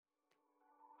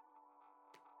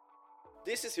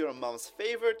This is your mom's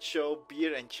favorite show,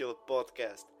 Beer and Chill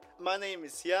podcast. My name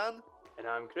is Jan, And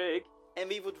I'm Craig. and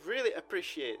we would really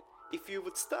appreciate if you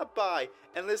would stop by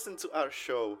and listen to our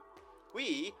show.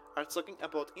 We are talking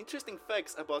about interesting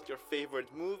facts about your favorite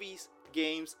movies,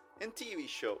 games, and TV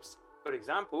shows. For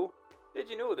example, did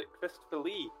you know that Christopher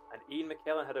Lee and Ian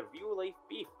McKellen had a real-life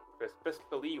beef because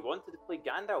Christopher Lee wanted to play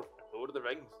Gandalf in Lord of the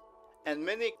Rings? And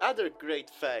many other great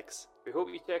facts. We hope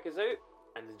you check us out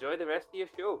and enjoy the rest of your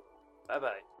show.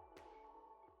 Bye-bye.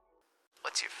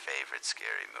 What's your favorite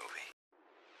scary movie?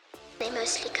 They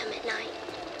mostly come at night.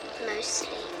 Mostly.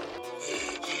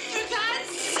 For God's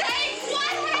sake,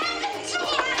 what happened to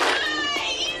our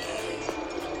eyes?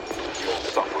 Your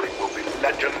suffering will be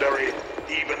legendary,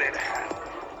 even in hell.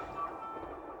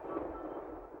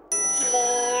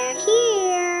 They're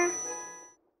here.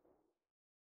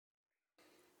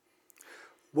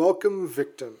 Welcome,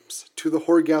 victims, to the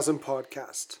Horgasm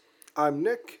Podcast. I'm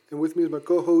Nick, and with me is my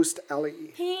co-host,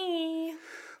 Ali. Hey.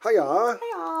 Hiya.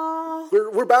 Hiya.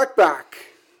 We're back. Back.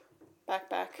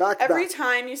 Back, Every back.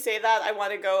 time you say that, I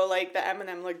want to go like the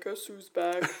Eminem, like, guess who's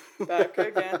back? Back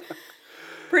again.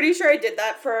 Pretty sure I did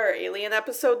that for our Alien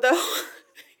episode, though.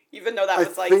 Even though that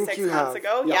was like 6 months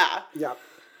ago. Yeah.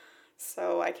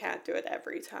 So I can't do it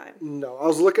every time. No, I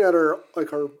was looking at our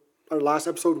last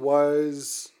episode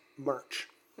was March.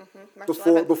 March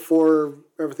Before 11th. before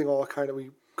everything all kind of,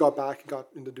 we got back and got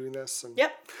into doing this. And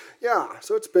Yep. yeah,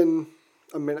 so it's been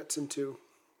a minute into.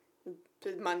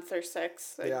 A month or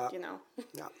 6. Like, Yeah. You know.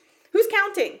 Yeah. Who's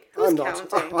counting? Who's I'm not.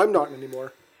 counting? I'm not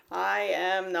anymore. I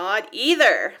am not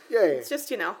either. Yay. It's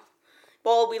just,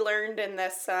 well, we learned in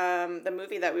this, the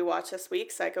movie that we watched this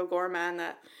week, Psycho Gorman,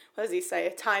 that, what does he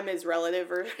say? Time is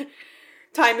relative, or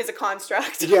time is a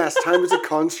construct. Yes, time is a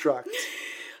construct.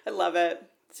 I love it.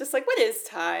 It's just like, what is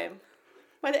time?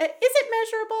 Is it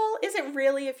measurable? Is it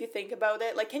really, if you think about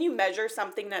it? Like, can you measure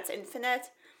something that's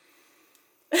infinite?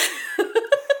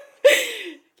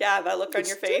 Yeah, that look on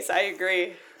your face, I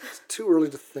agree. It's too early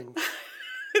to think.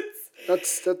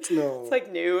 That's no. It's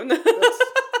like noon.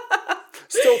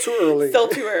 Still too early. Still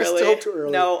too early. Still too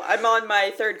early. No, I'm on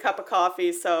my 3rd cup of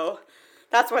coffee, so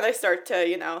that's when I start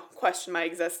to, question my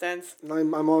existence.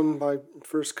 I'm on my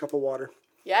first cup of water.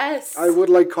 Yes. I would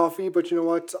like coffee, but you know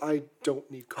what? I don't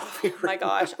need coffee. Oh my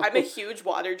gosh, I'm a huge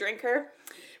water drinker.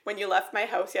 When you left my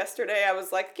house yesterday, I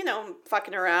was like,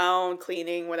 fucking around,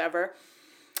 cleaning, whatever.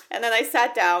 And then I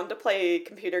sat down to play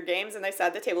computer games, and I sat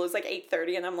at the table. It was like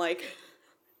 8:30, and I'm like,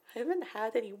 I haven't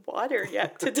had any water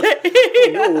yet today.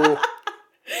 No.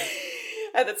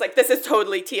 And it's like, this is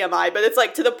totally TMI, but it's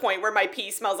like to the point where my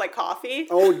pee smells like coffee.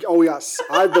 Oh yes,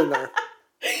 I've been there.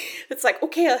 It's like,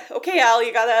 okay, Al,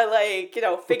 you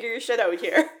gotta figure your shit out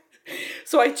here.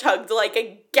 So I chugged like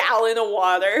a gallon of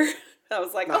water. I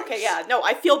was like, Nice. okay, yeah, no,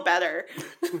 I feel better.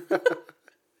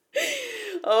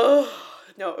 Oh,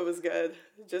 no, it was good.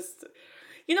 Just,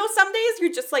 some days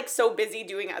you're just like so busy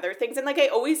doing other things. And like, I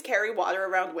always carry water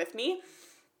around with me.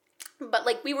 But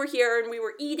like, we were here and we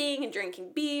were eating and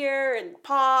drinking beer and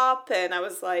pop. And I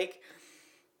was like,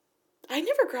 I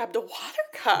never grabbed a water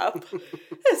cup.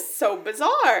 It's so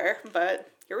bizarre.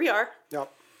 But here we are.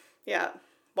 Yep. Yeah.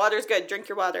 Water's good. Drink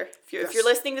your water. If Yes. you're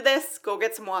listening to this, go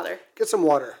get some water. Get some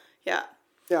water. Yeah.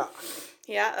 Yeah.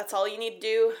 Yeah, that's all you need to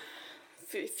do.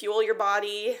 Fuel your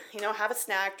body. Have a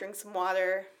snack, drink some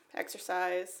water,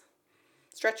 exercise,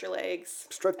 stretch your legs.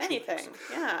 Stretch your anything. legs.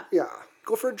 Yeah. Yeah.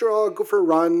 Go for a jog. Go for a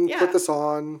run. Yeah. Put this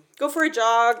on. Go for a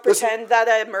jog. Pretend that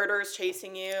a murderer is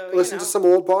chasing you. Listen to some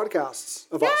old podcasts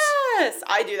of us. Yes,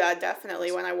 I do that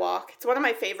definitely when I walk. It's one of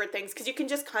my favorite things because you can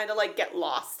just kind of like get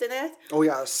lost in it. Oh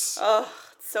yes. Oh,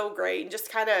 it's so great. And just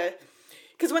kind of,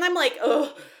 because when I'm like,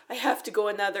 oh, I have to go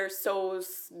another so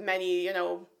many,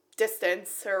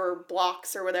 distance or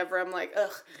blocks or whatever, I'm like,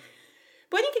 ugh.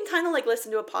 But you can kind of like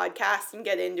listen to a podcast and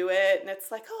get into it. And it's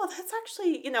like, oh, that's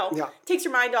actually, takes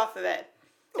your mind off of it.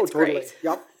 Oh, It's totally. great.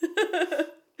 Yep.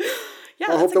 Yeah,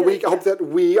 I hope that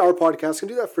our podcast can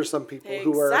do that for some people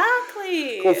who are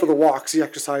Exactly. going for the walks, the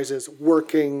exercises,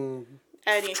 working,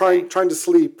 Anything. trying to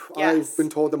sleep. Yes. I've been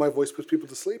told that my voice puts people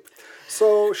to sleep.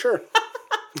 So sure.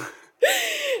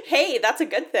 Hey, that's a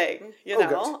good thing, Oh,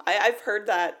 good. I've heard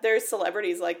that there's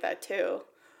celebrities like that too,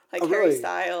 like Oh, Harry really?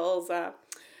 Styles, the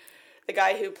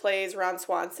guy who plays Ron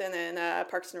Swanson in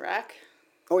Parks and Rec.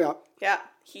 Oh yeah. Yeah,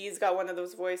 he's got one of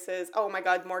those voices. Oh my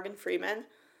God, Morgan Freeman.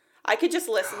 I could just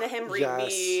listen to him read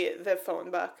me the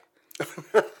phone book,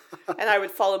 and I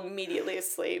would fall immediately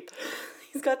asleep.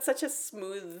 He's got such a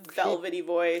smooth, velvety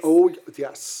voice. Oh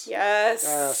yes. Yes.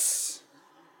 Yes.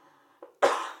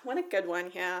 What a good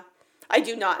one, yeah. I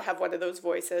do not have one of those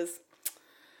voices.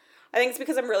 I think it's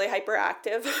because I'm really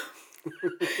hyperactive.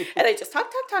 And I just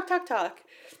talk.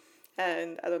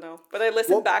 And I don't know. But I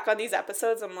listen back on these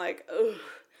episodes, I'm like, ugh,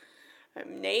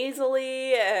 I'm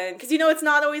nasally. And because, it's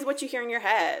not always what you hear in your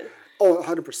head. Oh,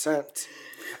 100%.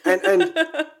 And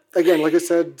again, like I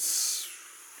said,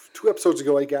 2 episodes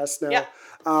ago, I guess now. Yeah.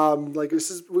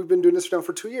 We've been doing this now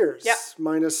for 2 years. Yeah.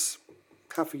 Minus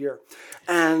half a year.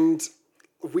 And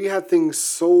we had things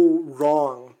so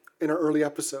wrong in our early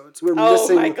episodes. We were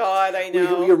missing. Oh my God, I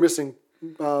know. We were missing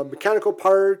mechanical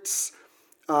parts.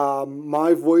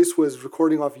 My voice was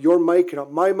recording off your mic and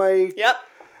not my mic. Yep.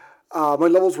 My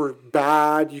levels were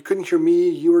bad. You couldn't hear me.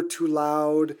 You were too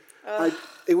loud.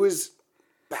 It was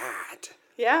bad.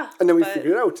 Yeah. And then we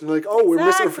figured it out. And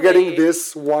we're forgetting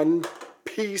this one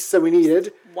piece that we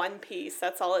needed. One piece.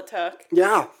 That's all it took.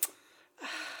 Yeah.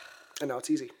 And now it's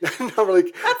easy. Now we're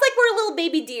like, that's like we're little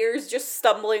baby deers just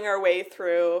stumbling our way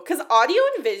through. Because audio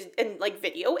and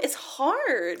video is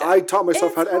hard. I taught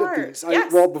myself how to edit these.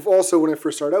 Yes. Also when I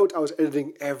first started out, I was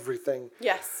editing everything.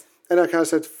 Yes. And I kind of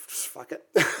said, fuck it.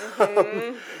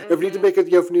 If we need to make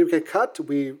it, if we need to make a cut,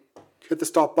 we hit the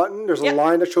stop button. There's a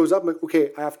line that shows up. I'm like,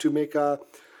 okay, I have to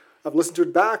I've listened to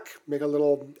it back, make a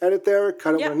little edit there,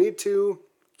 cut it when I need to,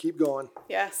 keep going.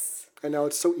 Yes. And now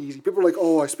it's so easy. People are like,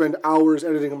 oh, I spend hours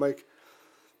editing. I'm like,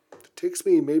 it takes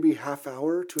me maybe half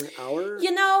hour to an hour.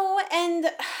 And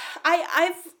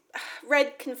I've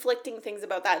read conflicting things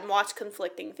about that and watched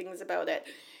conflicting things about it.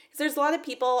 There's a lot of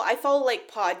people, I follow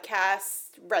podcasts,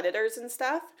 Redditors and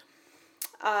stuff.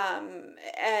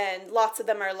 And lots of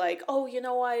them are like, oh,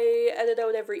 I edit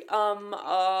out every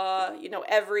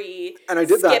every and I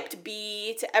did skipped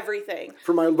beat, everything.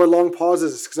 For my long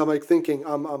pauses, because I'm thinking,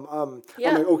 Yeah. I'm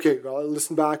like, okay, well, I'll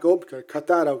listen back, cut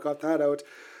that out, got that out.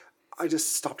 I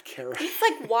just stopped caring. It's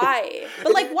like, why?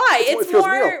 But why? It's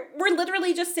more, we're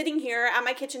literally just sitting here at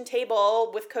my kitchen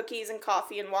table with cookies and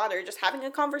coffee and water, just having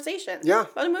a conversation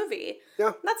about a movie.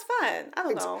 Yeah. That's fun. I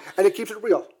don't know. And it keeps it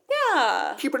real.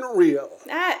 Yeah. Keeping it real.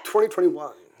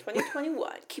 2021.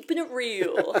 2021. Keeping it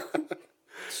real.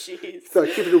 Jeez.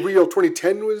 Keeping it real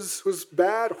 2010 was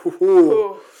bad.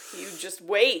 Ooh, you just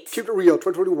wait. Keep it real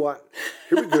 2021.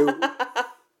 Here we go.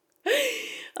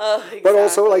 Exactly. But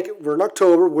also, we're in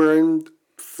October. We're in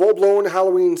full-blown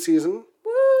Halloween season.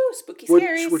 Woo! Spooky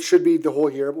scaries. Which should be the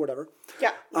whole year, but whatever.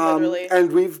 Yeah, literally.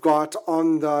 And we've got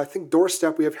on the,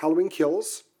 doorstep, we have Halloween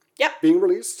Kills. Yep. Being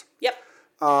released. Yep.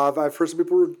 I've heard some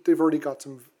people, they've already got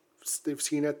they've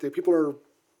seen it. People are,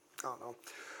 I don't know,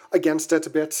 against it a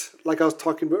bit. Like I was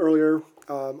talking about earlier,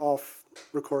 off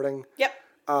recording. Yep.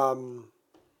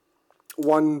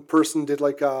 One person did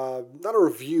not a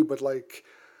review, but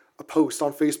a post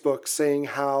on Facebook saying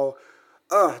how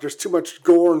there's too much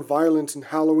gore and violence in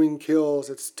Halloween Kills.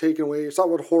 It's taken away. It's not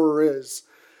what horror is.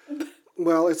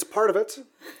 Well, it's part of it.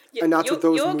 And that's what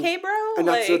those okay, bro? And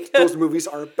that's what those movies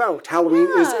are about. Halloween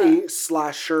is a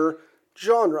slasher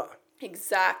genre.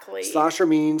 Exactly. Slasher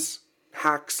means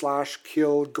hack, slash,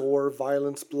 kill, gore,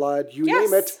 violence, blood, you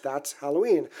name it. That's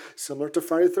Halloween. Similar to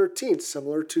Friday the 13th.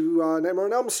 Similar to Nightmare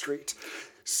on Elm Street.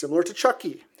 Similar to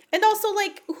Chucky. And also,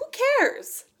 who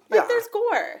cares? There's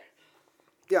gore.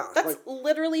 Yeah. That's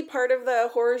literally part of the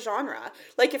horror genre.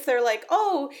 If they're like,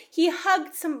 oh, he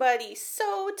hugged somebody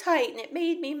so tight and it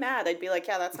made me mad, I'd be like,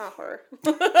 yeah, that's not horror.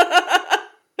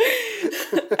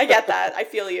 I get that. I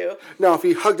feel you. Now, if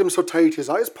he hugged him so tight his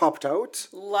eyes popped out.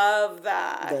 Love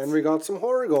that. Then we got some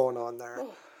horror going on there.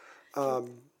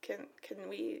 Can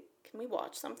we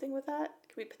watch something with that?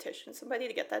 Can we petition somebody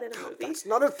to get that in a movie? That's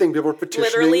another thing people are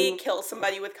petitioning. Literally kill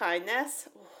somebody with kindness.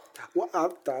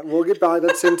 Well, we'll get back.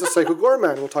 That's into Psycho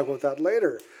Goreman. We'll talk about that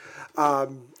later.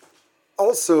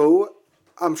 Also,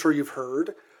 I'm sure you've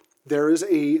heard, there is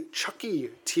a Chucky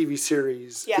TV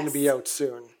series going to be out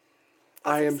soon.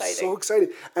 I am so excited.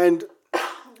 And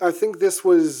I think this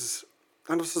was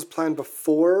planned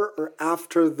before or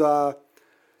after the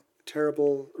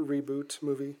terrible reboot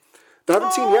movie that I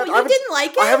haven't seen yet. You didn't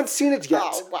like it? I haven't seen it yet.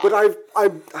 Oh, wow. But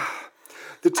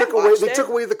they took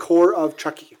away the core of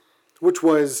Chucky, which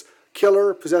was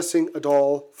killer possessing a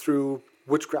doll through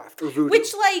witchcraft or voodoo.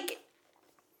 Which,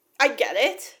 I get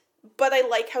it, but I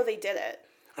like how they did it.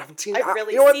 I haven't seen it.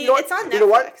 It's on Netflix. You know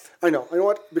what? I know. You know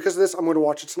what? Because of this, I'm going to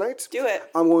watch it tonight. Do it.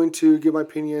 I'm going to give my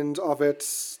opinions of it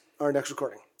our next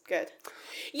recording. Good.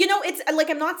 It's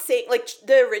I'm not saying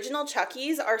the original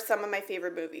Chucky's are some of my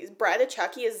favorite movies. Bride of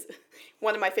Chucky is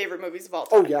one of my favorite movies of all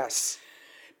time. Oh yes.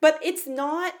 But it's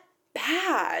not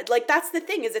bad. That's the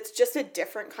thing, is it's just a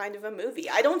different kind of a movie.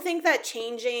 I don't think that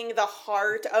changing the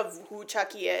heart of who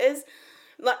Chucky is,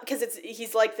 because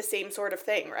he's the same sort of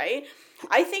thing, right?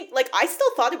 I think I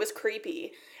still thought it was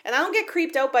creepy, and I don't get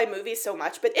creeped out by movies so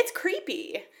much, but it's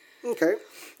creepy. Okay.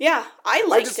 Yeah, I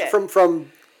liked it.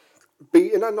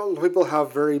 And I know people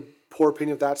have very poor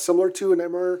opinion of that, similar to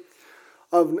an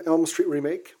Elm Street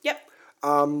remake. Yep.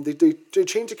 They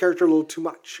changed the character a little too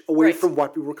much away from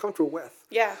what we were comfortable with.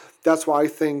 Yeah. That's why I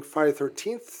think Friday the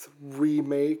 13th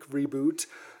reboot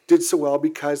did so well,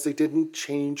 because they didn't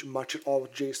change much at all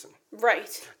with Jason.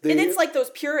 Right. And it's like those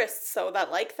purists, though,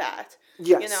 that like that.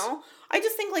 Yes. You know? I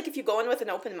just think, like, if you go in with an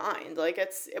open mind, like,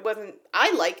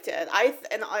 I liked it.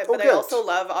 But I also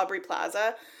love Aubrey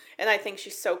Plaza, and I think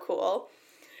she's so cool.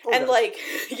 And, like,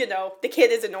 you know, the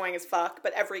kid is annoying as fuck,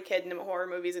 but every kid in a horror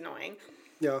movie is annoying.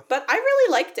 Yeah. But I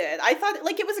really liked it. I thought,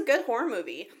 like, it was a good horror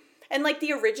movie. And, like,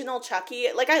 the original Chucky,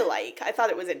 like, I thought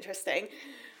it was interesting.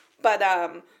 But,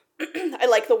 I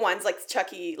like the ones, like,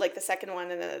 Chucky, like, the second one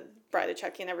and the Bride of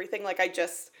Chucky and everything. Like,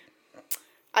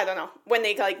 I don't know, when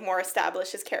they, like, more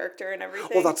establish his character and everything.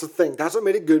 Well, that's the thing. That's what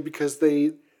made it good, because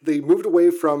they moved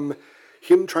away from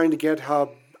him trying to get a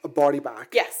body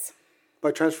back. Yes.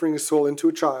 By transferring his soul into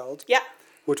a child. Yeah.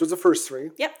 Which was the first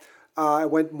three. Yep. It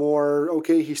went more,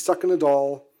 okay, he's stuck in a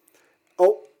doll.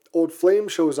 Oh, Old Flame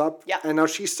shows up. Yeah. And now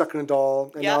she's stuck in a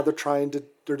doll. And now they're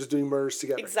just doing murders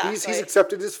together. Exactly. He's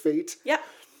accepted his fate. Yeah.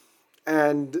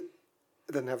 And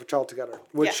then have a child together.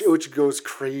 Which goes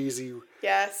crazy.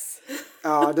 Yes.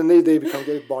 Then they become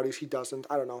gay bodies. He doesn't.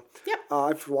 I don't know. Yep. I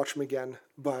have to watch him again.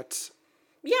 But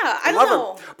yeah, I don't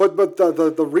know. But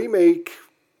the remake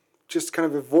just kind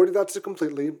of avoided that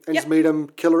completely and just made him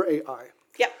killer AI.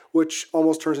 Yep. Which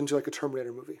almost turns into like a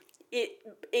Terminator movie.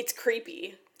 It's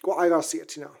creepy. Well, I gotta see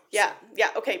it, you know. Yeah. Yeah.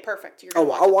 Okay. Perfect.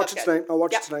 I'll watch it tonight. I'll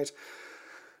watch it tonight,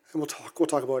 and we'll talk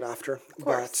about it after. Of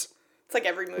course. It's like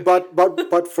every movie.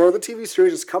 But for the TV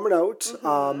series that's coming out,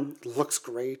 looks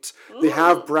great. They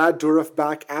have Brad Dourif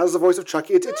back as the voice of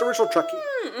Chucky. It's original Chucky.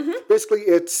 Mm-hmm. Basically,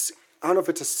 I don't know if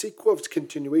it's a sequel, if it's a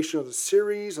continuation of the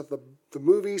series, of the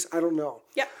movies. I don't know.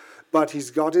 Yeah. But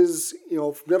he's got his,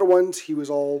 from the other ones, he was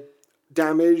all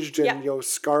damaged and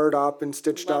scarred up and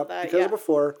stitched up because of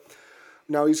before.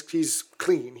 Now he's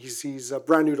clean. He's a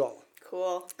brand new doll.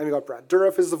 Cool. And we got Brad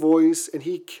Dourif as the voice, and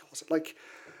he kills it. Like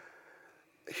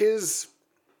his,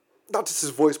 not just his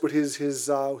voice, but his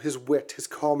wit, his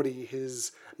comedy,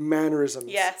 his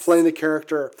mannerisms, playing the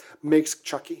character makes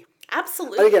Chucky.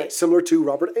 Absolutely. And again, similar to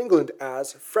Robert Englund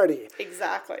as Freddy.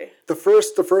 Exactly. The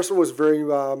first one was very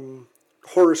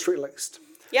horror straight-laced.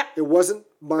 Yeah. It wasn't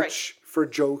much for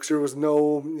jokes. There was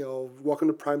no, welcome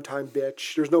to primetime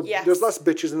bitch. There's less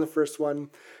bitches in the first one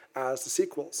as the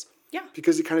sequels. Yeah.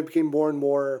 Because it kind of became more and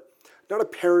more, not a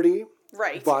parody.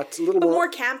 Right. But a little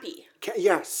more campy.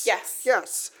 Yes. Yes.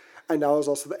 Yes. And that was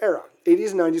also the era.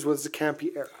 80s and 90s was the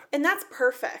campy era. And that's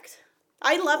perfect.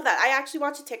 I love that. I actually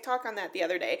watched a TikTok on that the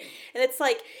other day. And it's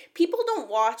like, people don't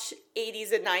watch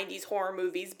 80s and 90s horror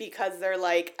movies because they're,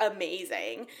 like,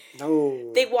 amazing.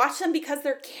 No. They watch them because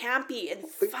they're campy and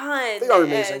fun. They are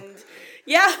amazing. And,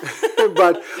 yeah.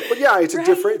 but yeah, it's a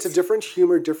different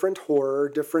humor, different horror,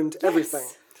 different everything.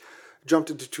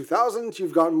 Jumped into 2000s,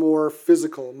 you've got more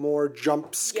physical, more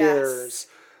jump scares.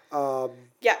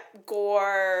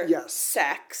 Gore,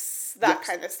 sex, that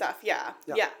kind of stuff. Yeah.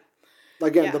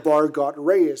 Again, the bar got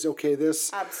raised. Okay,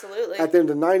 this absolutely at the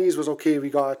end of the 90s was okay. We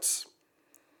got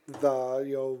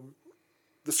the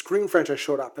Scream franchise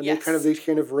showed up, and they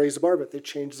kind of raised the bar a bit. They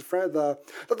changed not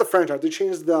the franchise. They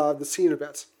changed the scene a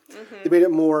bit. Mm-hmm. They made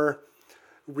it more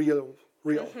real.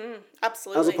 Mm-hmm.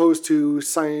 Absolutely. As opposed to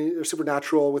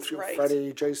supernatural with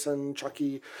Freddy, Jason,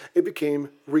 Chucky. It became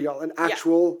real, an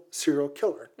actual serial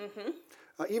killer. Mm-hmm.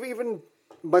 Even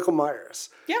Michael Myers.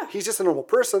 Yeah. He's just a normal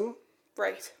person.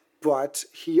 Right. But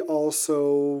he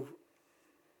also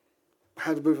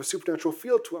had a bit of a supernatural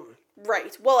feel to him.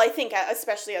 Right. Well, I think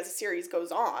especially as the series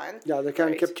goes on. Yeah, they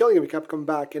kind of kept killing him. He kept coming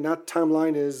back. And that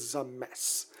timeline is a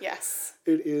mess. Yes.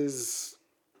 It is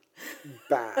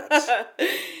bad.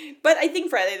 But I think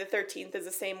Friday the 13th is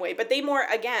the same way. But they made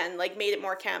it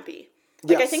more campy.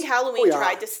 Like, I think Halloween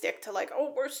tried to stick to,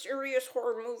 we're serious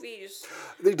horror movies.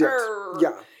 They did.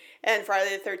 Yeah. And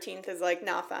Friday the 13th is like,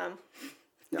 nah, fam.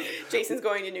 No. Jason's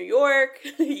going to New York.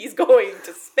 He's going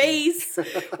to space.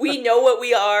 We know what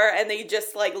we are, and they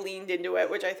just leaned into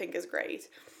it, which I think is great.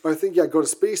 I think go to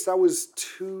space. That was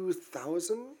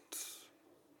 2000.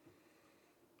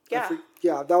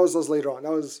 Yeah, that was later on.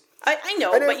 That was. I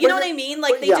know, but you know what I mean.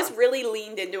 They just really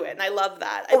leaned into it, and I love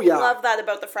that. I love that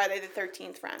about the Friday the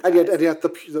 13th franchise. And yet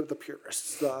the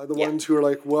purists, the ones who are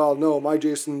like, well, no, my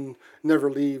Jason never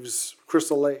leaves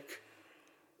Crystal Lake.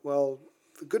 Well.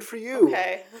 Good for you.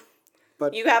 Okay.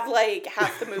 But you have like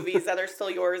half the movies that are still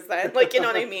yours then. Like, you know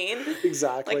what I mean?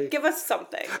 Exactly. Like, give us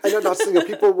something. I know that's the thing that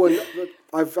people, when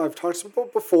I've talked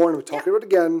about before, and we're talking about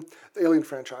it again, the Alien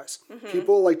franchise.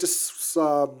 People like to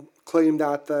claim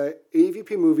that the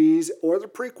AVP movies or the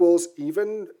prequels,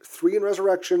 even 3 in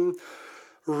Resurrection,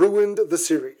 ruined the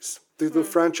series. The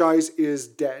franchise is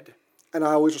dead. And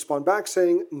I always respond back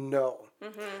saying, no.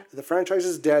 The franchise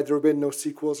is dead. There have been no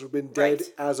sequels. There have been dead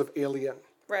as of Alien.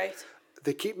 Right.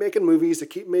 They keep making movies. They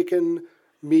keep making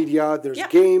media. There's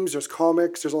games. There's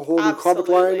comics. There's a whole new comic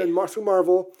line and through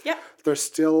Marvel. Yeah. They're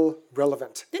still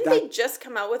relevant. Didn't they just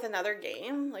come out with another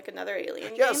game? Like another Alien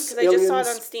game? Yes. Because I just saw it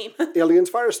on Steam.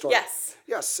 Aliens Firestorm. Yes.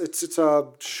 Yes. It's a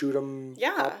shoot 'em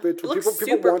up. It looks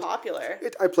super popular.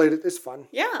 I played it. It's fun.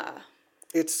 Yeah.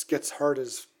 It gets hard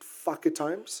as fuck at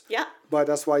times. Yeah. But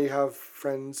that's why you have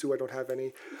friends who I don't have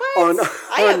any. What?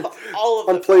 I have all of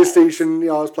them. On PlayStation.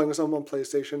 Yeah, I was playing with someone on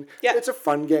PlayStation. Yeah. It's a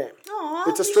fun game. Aw,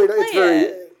 it's a straight. It's very.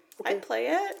 Okay. I'd play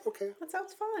it. Okay. That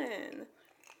sounds fun.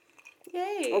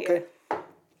 Yay. Okay.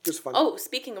 Just fun. Oh,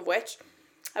 speaking of which,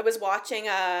 I was watching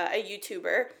a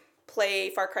YouTuber play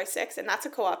Far Cry 6, and that's a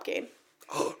co-op game.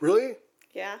 Oh, really?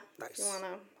 Yeah. Nice. You want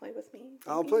to play with me?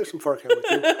 I'll play some Far Cry with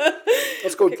you.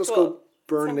 Let's go. Okay, let's cool. go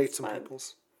burn Sounds some fun.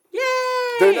 peoples.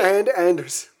 Yay! And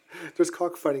there's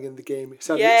cockfighting in the game.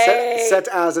 Set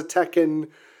as a Tekken,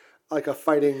 like a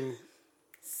fighting.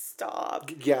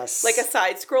 Stop. Yes. Like a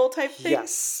side scroll type thing?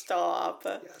 Yes. Stop.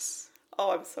 Yes.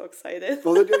 Oh, I'm so excited.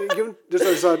 Well,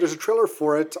 there's a trailer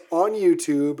for it on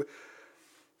YouTube,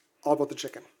 all about the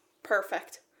chicken.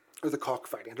 Perfect. Or the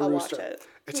cockfighting. I'll watch it.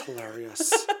 It's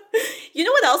hilarious. You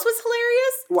know what else was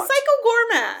hilarious? What? Psycho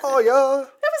Goreman. Oh, yeah.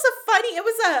 It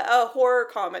was a horror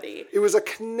comedy. It was a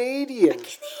Canadian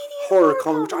horror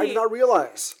comedy, which I did not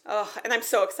realize. Oh, and I'm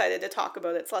so excited to talk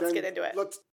about it, so let's get into it.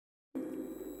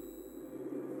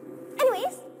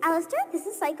 Anyways, Alistair, this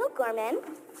is Psycho Gorman,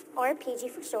 or PG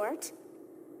for short.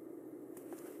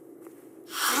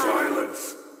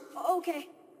 Silence. Okay.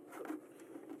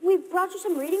 We brought you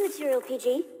some reading material,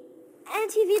 PG,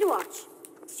 and TV to watch.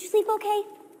 Did you sleep okay?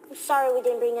 I'm sorry we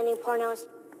didn't bring any pornos.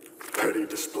 Petty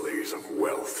displays of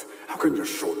wealth. How can your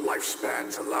short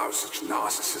lifespans allow such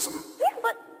narcissism? Yeah,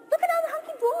 but look at all the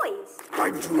hunky boys.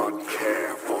 I do not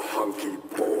care for hunky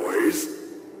boys.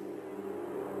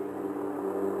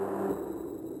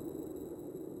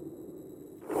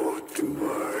 Or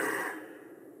do I?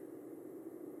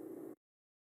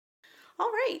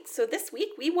 All right, so this week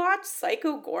we watched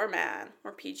Psycho Goreman,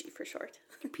 or PG for short.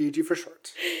 PG for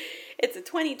short. It's a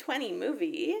 2020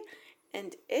 movie,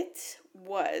 and it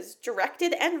was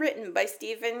directed and written by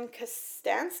Steven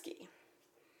Kostanski.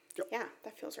 Yep. Yeah,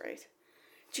 that feels right.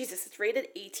 Jesus, it's rated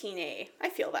 18A. I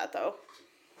feel that, though.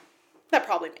 That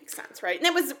probably makes sense, right?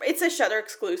 And it's a Shudder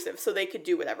exclusive, so they could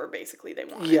do whatever basically they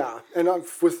want. Yeah, and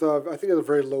with I think a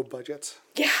very low budget.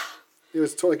 Yeah. It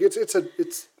was totally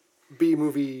it's B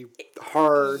movie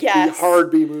hard. Yes. Hard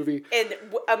B movie. And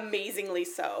amazingly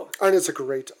so. And it's a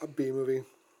great B movie.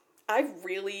 I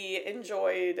really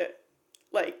enjoyed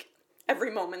like every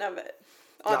moment of it.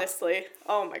 Honestly. Yeah.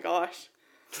 Oh my gosh.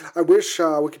 I wish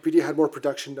Wikipedia had more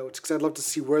production notes because I'd love to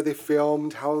see where they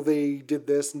filmed, how they did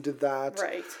this and did that.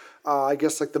 Right. I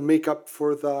guess like the makeup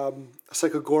for the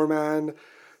Psycho Goreman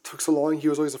took so long. He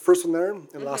was always the first one there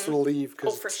and last one to leave.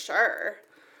 Oh, for sure.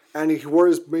 And he wore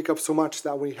his makeup so much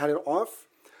that when he had it off,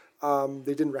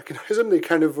 they didn't recognize him. They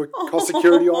kind of called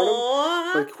security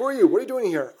on him. Like, who are you? What are you doing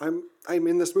here? I'm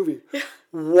in this movie. Yeah.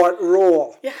 What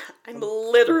role? Yeah, I'm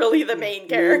literally the main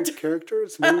character. Main character?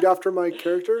 It's named after my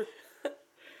character?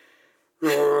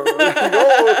 Oh,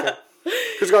 okay.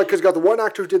 Because got the one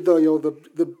actor who did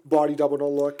the body double no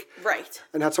look, right,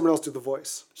 and had someone else do the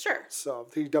voice. Sure. So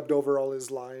he dubbed over all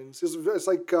his lines. It's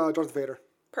like Darth Vader.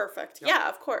 Perfect. Yeah,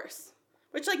 of course.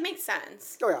 Which makes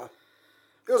sense. Oh yeah,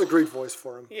 it was a great voice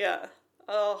for him. Yeah.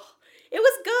 Oh, it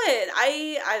was good.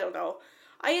 I don't know.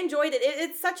 I enjoyed it.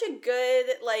 It's such a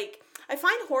good I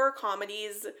find horror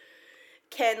comedies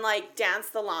can dance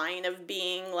the line of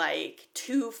being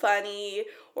too funny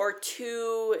or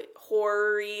too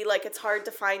horror-y. It's hard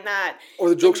to find that. Or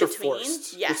the jokes are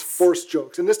forced. Yes. It's forced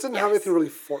jokes. And this didn't have anything really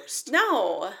forced.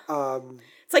 No.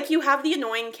 It's you have the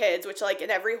annoying kids, which in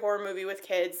every horror movie with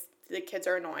kids, the kids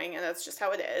are annoying, and that's just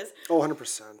how it is. Oh,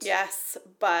 100%. Yes,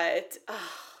 but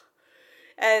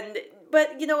at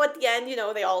the end,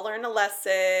 they all learn a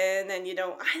lesson, and I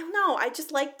don't know, I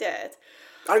just liked it.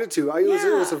 I did too.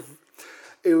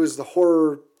 It was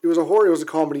a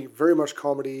comedy, very much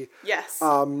comedy. Yes.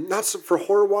 Not for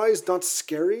horror wise, not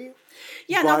scary.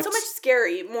 Yeah, not so much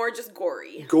scary, more just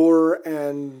gory. Gore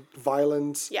and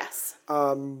violence. Yes.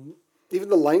 even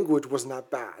the language wasn't that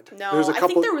bad. No, there was a couple, I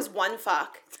think there was one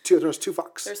fuck. There was 2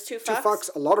 fucks. There's 2 2 fucks?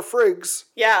 fucks, a lot of frigs.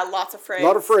 Yeah, lots of frigs. A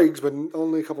lot of frigs, but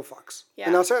only a couple fucks. Yeah.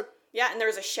 And that's it. Yeah, and there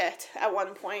was a shit at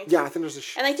one point. Yeah, I think there's a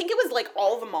shit. And I think it was like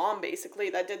all the mom basically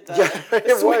that did the, Yeah,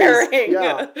 the swearing.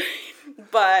 Yeah.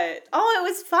 But it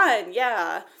was fun,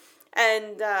 yeah.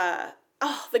 And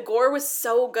the gore was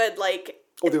so good, like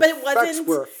the but it effects wasn't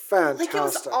were fantastic. like it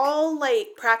was all like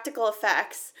practical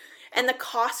effects. And the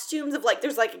costumes of like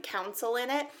there's like a council in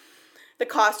it. The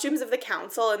costumes of the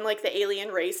council and like the alien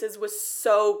races was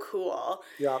so cool.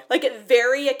 Yeah. Like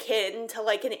very akin to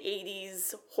like an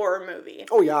 80s horror movie.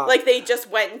 Oh yeah. Like they just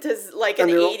went into like an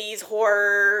And 80s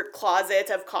horror closet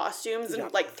of costumes and Yeah.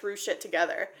 like threw shit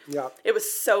together. Yeah. It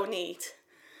was so neat.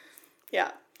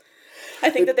 Yeah. I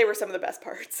think that they were some of the best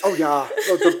parts. Oh yeah.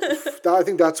 I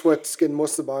think that's what's getting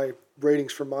most of my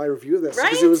ratings for my review of this. Right?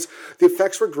 Because it was, the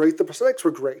effects were great, the prosthetics were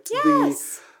great.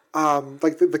 Yes.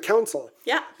 Like the council.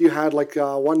 Yeah. You had like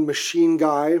one machine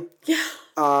guy. Yeah.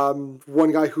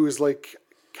 One guy who's like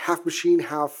half machine,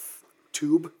 half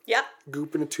tube. Yep.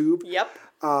 Goop in a tube. Yep.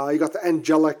 You got the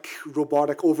angelic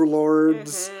robotic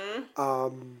overlords.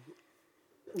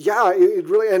 Yeah, it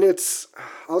really, and it's,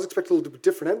 I was expecting a little bit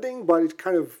different ending, but it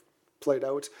kind of played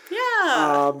out.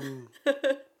 Yeah.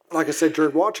 Like I said,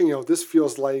 during watching, this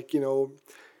feels like,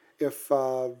 if,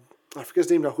 I forget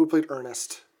his name now, who played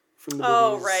Ernest from the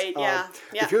Oh, movies. right, yeah.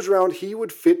 Yeah. If he was around, he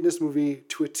would fit in this movie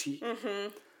to a T.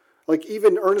 Like,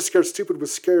 even Ernest Scared Stupid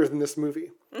was scarier than this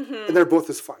movie. And they're both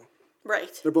as fun.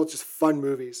 Right. They're both just fun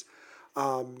movies.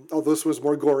 Although this was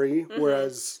more gory,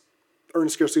 whereas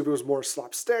Ernest Scared Stupid was more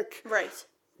slapstick. Right.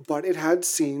 But it had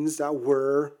scenes that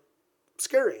were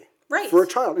scary. Right. For a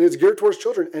child. And it's geared towards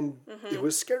children, and it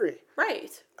was scary.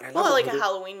 Right. I love Well, that like movie. a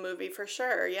Halloween movie for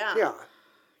sure, yeah. Yeah.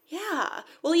 Yeah.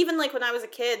 Well, even like when I was a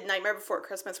kid, Nightmare Before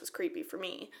Christmas was creepy for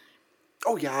me.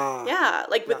 Oh, yeah. Yeah.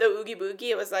 Like with the Oogie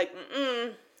Boogie, it was like,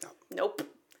 nope.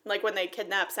 Like when they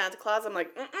kidnap Santa Claus, I'm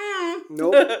like,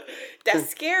 Nope. That's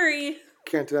scary.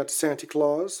 Can't do that to Santa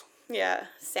Claus. Yeah.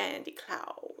 Sandy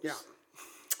Claus. Yeah.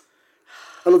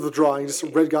 I love the drawing. Just a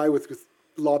red guy with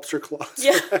lobster claws.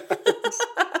 Yeah.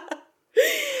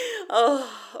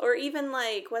 Or even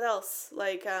like, what else?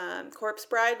 Like Corpse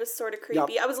Bride was sort of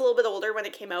creepy. Yep. I was a little bit older when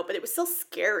it came out, but it was still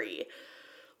scary.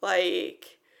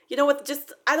 Like, with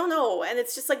just, I don't know. And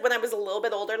it's just like when I was a little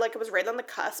bit older, like I was right on the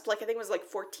cusp. Like I think it was like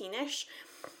 14-ish.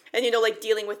 And, like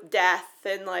dealing with death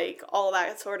and like all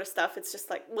that sort of stuff. It's just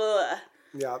like, ugh.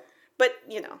 Yeah. But,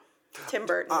 Tim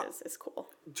Burton is cool.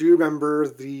 Do you remember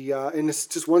and it's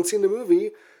just one scene in the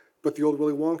movie, but the old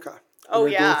Willy Wonka? Oh,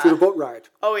 Going yeah. through the boat ride.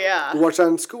 Oh, yeah. We watched that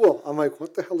in school. I'm like,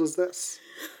 what the hell is this?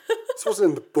 This wasn't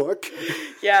in the book.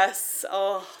 Yes.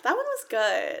 Oh, that one was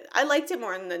good. I liked it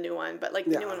more than the new one, but like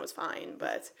the new one was fine.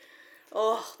 But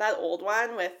that old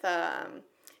one with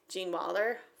Gene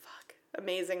Wilder, fuck,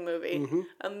 amazing movie.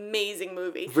 Amazing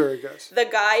movie. Very good. The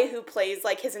guy who plays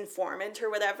like his informant or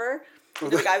whatever,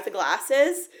 the guy with the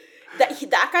glasses.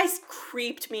 That guy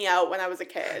creeped me out when I was a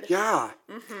kid. Yeah.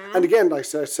 And again, like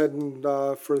I said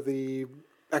for the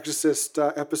Exorcist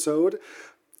episode,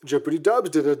 Jeopardy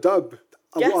Dubs did a dub,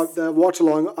 a watch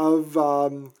along of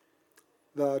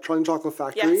the Charlie and Chocolate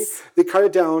Factory. Yes. They cut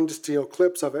it down just to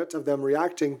clips of them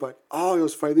reacting, but it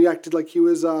was funny. They acted like he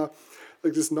was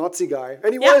like this Nazi guy,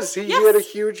 and he was. He had a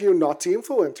huge Nazi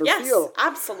influence or feel.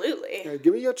 Absolutely.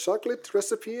 Give me your chocolate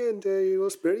recipe and I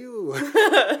will spare you.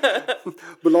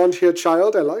 Belong here,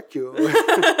 child. I like you.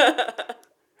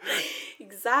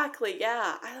 Exactly.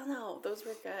 Yeah. I don't know. Those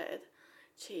were good.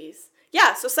 Jeez.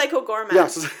 Yeah. So Psycho Goreman.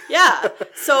 Yes. Yeah.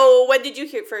 So when did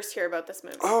you first hear about this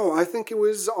movie? Oh, I think it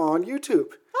was on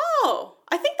YouTube. Oh,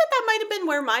 I think that might have been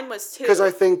where mine was too. Because I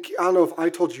don't know if I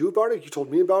told you about it, you told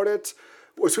me about it.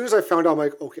 As soon as I found out, I'm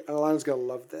like, okay, Alana's going to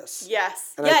love this.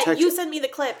 Yes. And you sent me the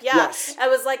clip. Yeah. Yes. I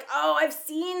was like, I've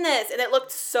seen this. And it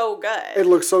looked so good. It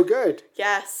looked so good.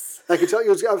 Yes. I could tell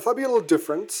you, I thought it'd be a little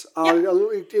different.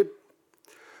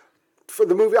 For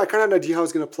the movie, I kind of had an idea how it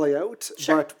was going to play out.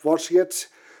 Sure. But watching it,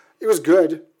 it was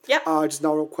good. Yep. Just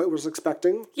not quite what I was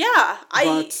expecting. Yeah.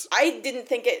 I didn't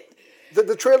think it...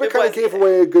 The trailer kind of gave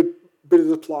away a good bit of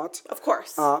the plot. Of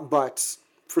course. But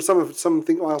for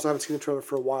something, I also haven't seen the trailer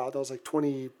for a while. That was like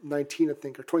 2019, I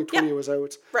think, or 2020 it was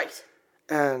out. Right.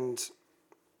 And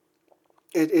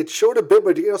it showed a bit,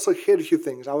 but it also hid a few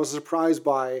things. I was surprised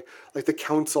by like the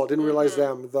council. I didn't realize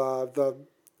them. The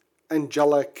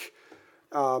angelic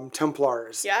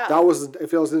Templars. Yeah. That was,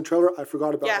 if it was in the trailer, I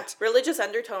forgot about it. Religious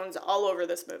undertones all over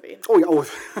this movie. Oh,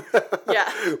 yeah.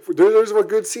 Yeah. There's a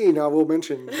good scene I will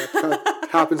mention that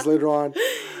happens later on.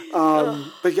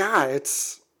 But yeah,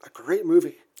 it's a great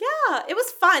movie. Yeah, it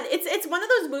was fun. It's one of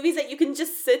those movies that you can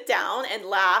just sit down and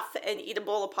laugh and eat a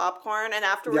bowl of popcorn and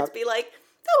afterwards Yep. be like,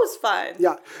 that was fun.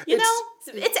 Yeah. You know,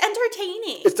 it's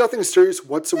entertaining. It's nothing serious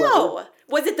whatsoever. No.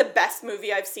 Was it the best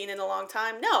movie I've seen in a long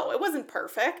time? No, it wasn't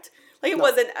perfect. Like, it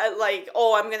wasn't like,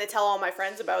 oh, I'm going to tell all my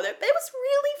friends about it. But it was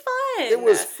really fun. It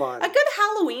was fun. A good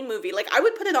Halloween movie. Like, I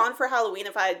would put it on for Halloween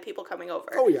if I had people coming over.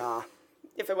 Oh, yeah.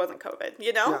 If it wasn't COVID,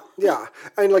 you know? Yeah.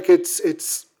 And, like,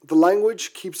 it's the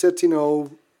language keeps it, you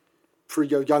know, for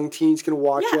young teens can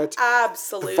watch it.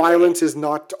 Absolutely. The violence is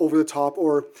not over the top,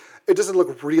 or it doesn't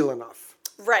look real enough.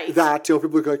 Right. That, you know,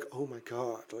 people are like, oh my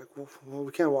God, like, well,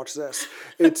 we can't watch this.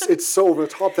 It's so over the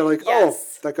top. They're like,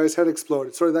 Yes. oh, that guy's head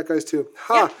exploded. Sorry, that guy's too.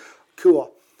 Ha,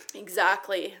 cool.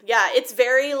 Exactly. Yeah, it's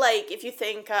very, like, if you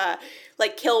think,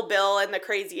 like, Kill Bill and the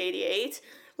Crazy 88,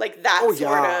 like, that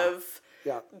sort of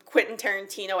Quentin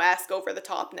Tarantino-esque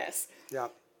over-the-topness. Yeah.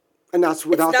 And that's It's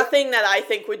without nothing that I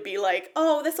think would be like,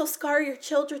 oh, this will scar your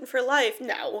children for life.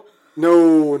 No.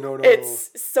 No. It's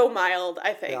so mild,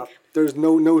 I think. Yeah. There's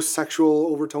no sexual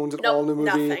overtones at all in the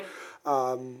movie. Nothing.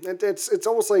 And it's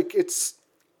almost like it's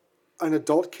an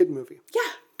adult kid movie.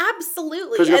 Yeah,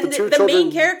 absolutely. 'Cause you got And the two the main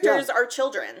children- characters yeah. are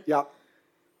children. Yeah.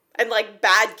 And, like,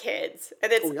 bad kids.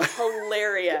 And it's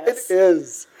hilarious. It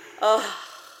is. Ugh.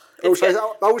 I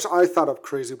wish I thought of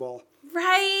Crazy Ball.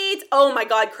 Right? Oh my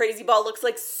God, Crazy Ball looks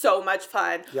like so much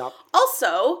fun. Yep.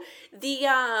 Also,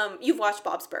 you've watched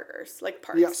Bob's Burgers, like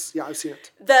parts. Yes, yeah, I've seen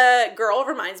it. The girl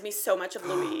reminds me so much of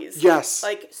Louise. Yes.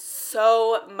 Like,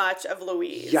 so much of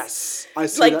Louise. Yes, I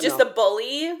see Like, that just now. a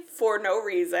bully for no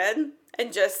reason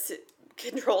and just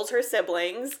controls her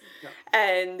siblings.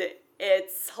 And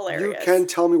it's hilarious. You can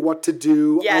tell me what to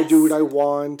do. Yes. I do what I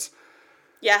want.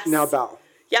 Yes. Now bow.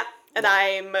 Yeah. And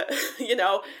I'm, you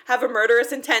know, have a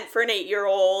murderous intent for an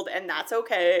 8-year-old, and that's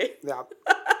okay. Yeah.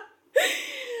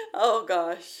 Oh,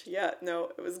 gosh. Yeah,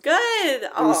 no, it was good.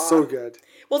 It was so good.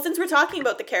 Well, since we're talking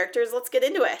about the characters, let's get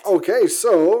into it. Okay,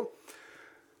 so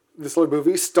this little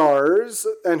movie stars,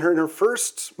 and in her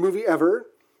first movie ever,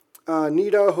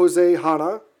 Nida Jose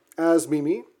Hana as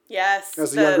Mimi. Yes,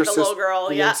 As the little girl,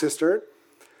 the yeah. young sister.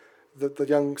 The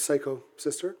young psycho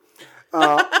sister.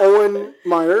 Owen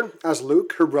Meyer as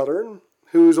Luke, her brother,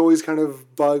 who's always kind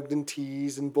of bugged and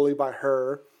teased and bullied by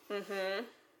her.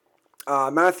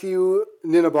 Mm-hmm. Matthew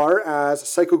Ninabar as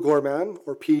Psycho Gorman,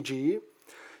 or PG.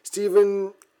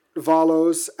 Stephen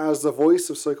Valos as the voice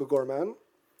of Psycho Gorman.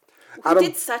 He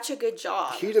did such a good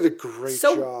job. He did a great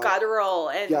so job. guttural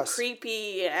and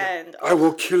creepy and... I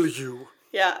will kill you.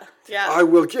 Yeah. I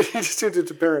will kill you. He just did it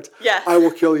to parent. Yeah. I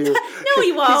will kill you. No,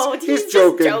 he won't. He's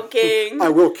just joking. I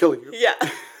will kill you. Yeah.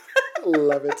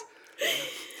 Love it.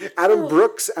 Adam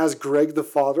Brooks as Greg the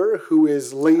father, who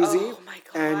is lazy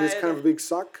and is kind of a big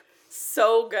suck.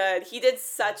 So good. He did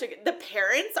such a good... The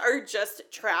parents are just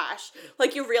trash.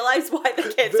 Like, you realize why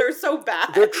the kids are so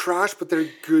bad. They're trash, but they're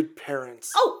good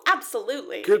parents. Oh,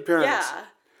 absolutely. Good parents. Yeah.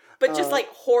 But just, like,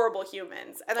 horrible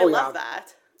humans. And I love that.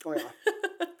 Oh,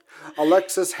 yeah.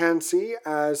 Alexis Hansey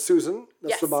as Susan.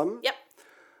 That's the mom.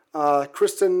 Yep.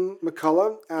 Kristen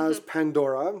McCullough as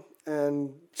Pandora.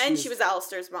 And she was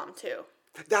Alistair's mom, too.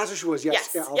 That's what she was,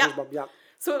 yes. Yeah, Alistair's mom, yeah.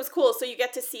 So it was cool. So you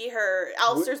get to see her.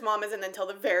 Alistair's mom isn't until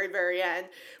the very, very end.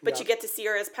 But you get to see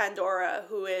her as Pandora,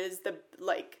 who is the,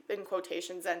 like, in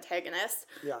quotations, antagonist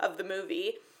of the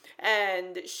movie.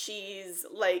 And she's,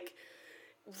 like...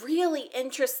 really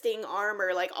interesting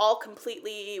armor, like all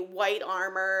completely white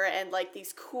armor and like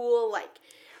these cool like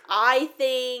eye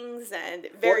things and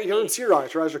very you don't see her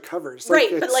eyes. Her eyes are covers.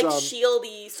 Right, but like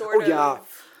shieldy sort of. Yeah.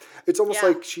 It's almost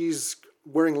like she's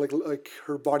wearing like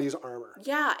her body's armor.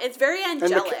 Yeah, it's very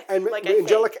angelic. And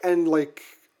angelic and like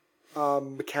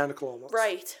mechanical almost.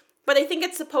 Right. But I think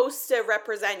it's supposed to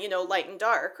represent, you know, light and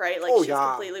dark, right? Like, she's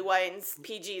completely white and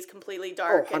PG's completely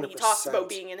dark. And he talks about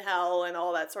being in hell and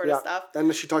all that sort of stuff.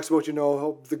 And she talks about, you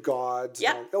know, the gods.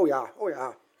 Yeah. Oh,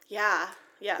 yeah.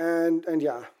 Yeah. And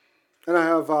yeah. And I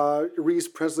have Reese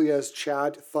Presley as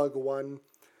Chad, Thug 1,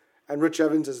 and Rich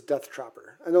Evans as Death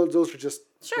Trapper. I know those are just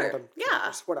random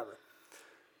characters. Whatever.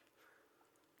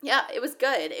 Yeah, it was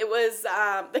good. It was,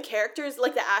 the characters,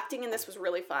 like, the acting in this was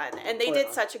really fun. And they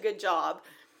did such a good job.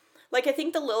 Like, I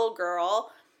think the little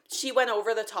girl, she went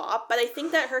over the top, but I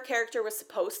think that her character was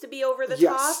supposed to be over the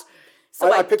top.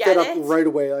 So I picked that up right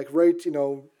away. Like, you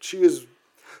know, she was,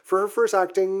 for her first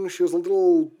acting, she was a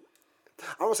little,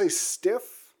 I don't want to say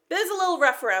stiff. There's a little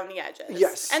rough around the edges.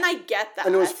 Yes. And I get that.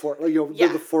 And it was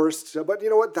the forced, but you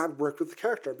know what? That worked with the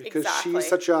character because she's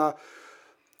such a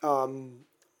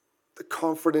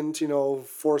confident, you know,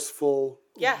 forceful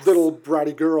little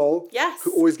bratty girl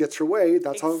who always gets her way.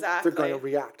 That's how they're going to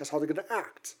react. That's how they're going to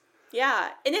act. Yeah,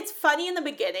 and it's funny in the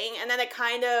beginning, and then it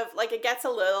kind of, like, it gets a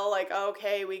little, like,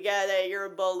 okay, we get it, you're a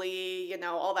bully, you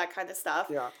know, all that kind of stuff.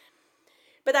 Yeah.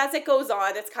 But as it goes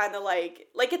on, it's kind of like,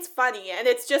 it's funny, and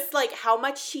it's just, like, how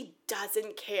much she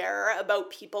doesn't care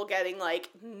about people getting, like,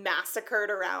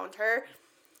 massacred around her.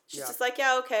 She's just like,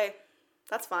 yeah, okay,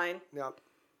 that's fine. Yeah.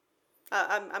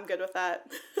 I'm good with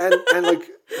that. and like,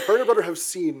 her and her brother have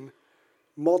seen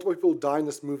multiple people die in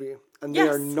this movie, and they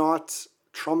are not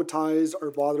traumatized or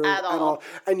bothered at all.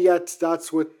 And yet,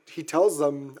 that's what he tells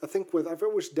them, I think, I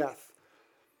forget which death.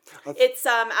 It's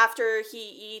after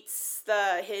he eats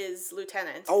his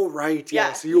lieutenant. Oh, right,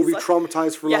 yeah. So you'll be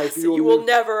traumatized for life. Yes, you will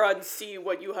never unsee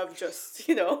what you have just,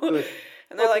 you know.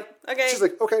 And they're like, okay. She's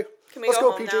like, okay, can we let's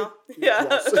go go, home PG. now?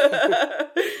 Yeah.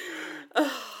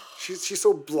 Yes. She's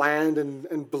so bland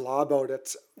and blah about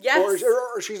it. Yes.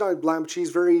 Or she's not bland, but she's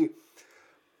very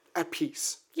at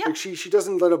peace. Yeah. Like she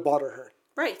doesn't let it bother her.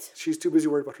 Right. She's too busy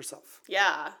worried about herself.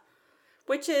 Yeah.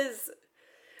 Which is,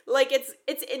 like,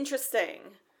 it's interesting.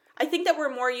 I think that we're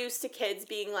more used to kids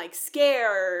being, like,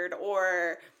 scared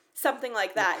or something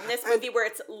like that. And this movie, where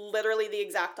it's literally the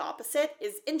exact opposite,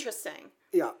 is interesting.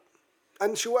 Yeah.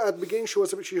 And at the beginning, she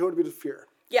showed a bit of fear.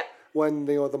 Yeah. When,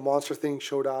 the monster thing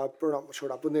showed up, or not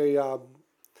showed up, when they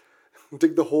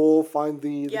dig the hole, find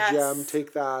the gem,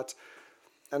 take that,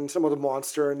 and some of the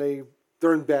monster, and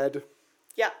they're in bed.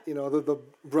 Yeah. You know, the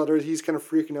brother, he's kind of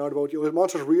freaking out about, the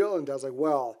monster's real, and Dad's like,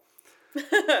 well...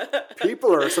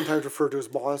 People are sometimes referred to as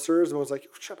monsters, and I was like,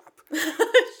 shut up.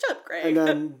 Shut up, Greg. And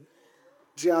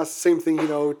then, same thing,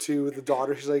 to the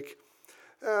daughter. She's like,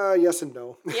 yes and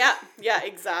no. Yeah,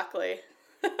 exactly.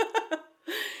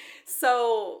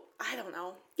 So, I don't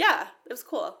know. Yeah, it was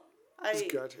cool. It was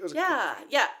good. It was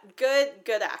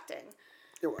good acting.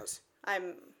 It was.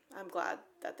 I'm glad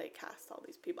that they cast all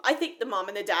these people. I think the mom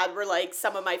and the dad were, like,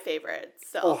 some of my favorites.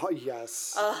 So. Oh,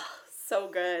 yes. Oh, so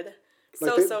good.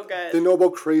 Like so good. They know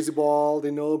about Crazy Ball.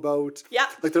 They know about... Yeah.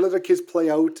 Like, they let their kids play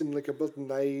out in, like, about the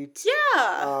night.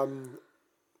 Yeah.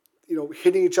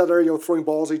 Hitting each other, throwing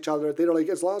balls at each other. They're like,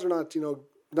 as long as they're not,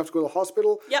 enough to go to the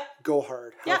hospital, go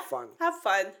hard. Have fun. Have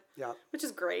fun. Yeah. Which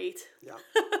is great. Yeah.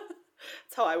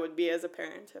 That's how I would be as a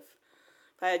parent if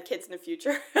I had kids in the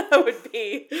future. I would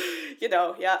be,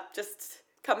 just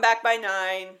come back by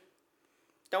 9.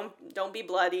 Don't be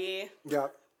bloody. Yeah.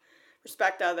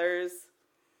 Respect others.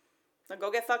 Now go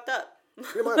get fucked up.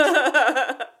 Pretty much.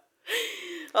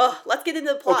 Let's get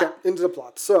into the plot. Okay, into the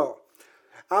plot. So,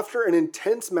 after an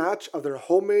intense match of their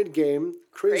homemade game,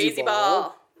 Crazy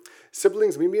Ball,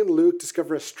 siblings Mimi and Luke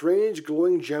discover a strange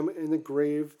glowing gem in the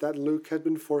grave that Luke had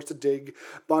been forced to dig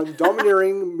by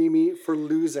domineering Mimi for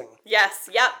losing. Yes,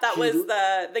 that was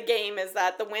the game, is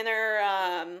that the winner,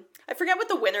 I forget what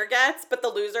the winner gets, but the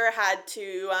loser had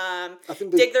to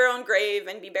dig their own grave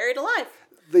and be buried alive.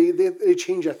 They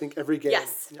change, I think, every game.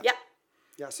 Yes, yeah.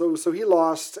 Yeah, so he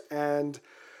lost, and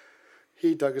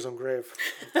he dug his own grave.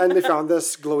 And they found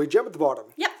this glowy gem at the bottom.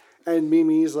 Yep. And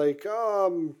Mimi's like,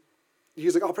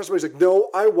 he's like, I'll press it. He's like, no,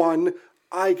 I won.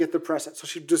 I get to press it. So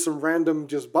she does some random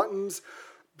buttons.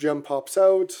 Gem pops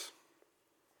out.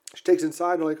 She takes it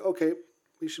inside, and they're like, okay,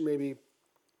 we should maybe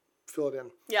fill it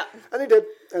in. Yeah. And they did,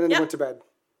 and then they went to bed.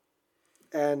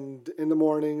 And in the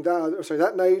morning,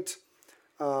 that night,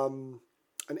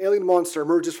 an alien monster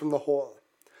emerges from the hole.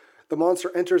 The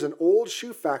monster enters an old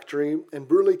shoe factory and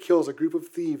brutally kills a group of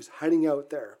thieves hiding out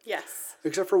there. Yes.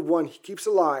 Except for one he keeps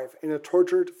alive in a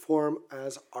tortured form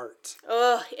as art.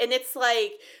 Ugh, and it's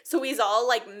like, so he's all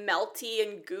like melty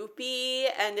and goopy,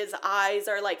 and his eyes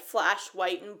are like flash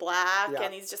white and black,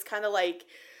 and he's just kind of like,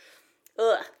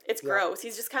 ugh, it's gross.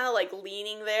 He's just kind of like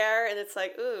leaning there, and it's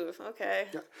like, ooh, okay.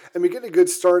 Yeah. And we get a good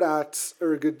start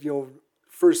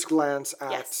first glance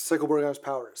at Psycho Borgham's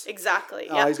powers. Exactly.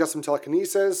 He's got some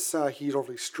telekinesis. He's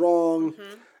overly strong,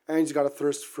 and he's got a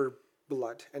thirst for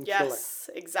blood and killing. Yes,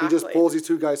 exactly. He just pulls these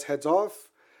two guys' heads off,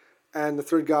 and the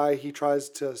third guy, he tries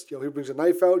to, he brings a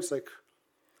knife out. He's like,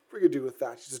 "What are you gonna do with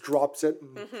that?" He just drops it,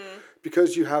 and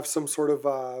because you have some sort of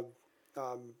a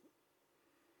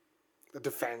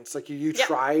defense, like you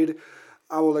tried.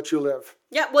 I will let you live.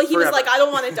 Yeah. Well, he was like, "I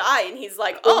don't want to die," and he's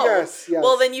like, "Oh, yes.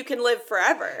 Well, then you can live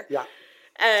forever." Yeah.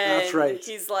 And that's right.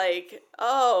 He's like,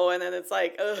 oh, and then it's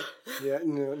like, ugh. Yeah,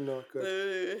 no,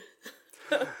 good.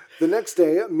 The next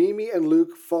day, Mimi and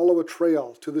Luke follow a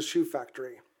trail to the shoe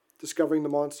factory, discovering the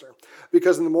monster.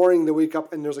 Because in the morning, they wake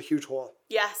up and there's a huge hole.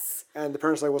 Yes. And the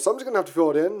parents are like, well, someone's going to have to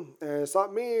fill it in. And it's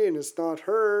not me, and it's not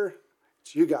her.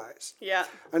 It's you guys. Yeah.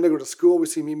 And they go to school. We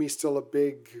see Mimi still a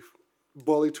big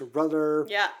bully to her brother.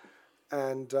 Yeah.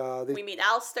 And we meet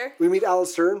Alistair. We meet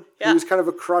Alistair. Yeah. He was kind of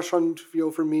a crush on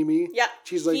for Mimi. Yeah.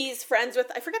 She's like, he's friends with,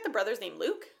 I forget the brother's name,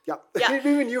 Luke? Yeah. Yeah.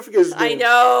 Even you forget his name. I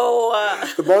know.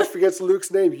 The boss forgets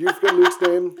Luke's name. You forget Luke's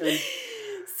name. And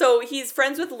so he's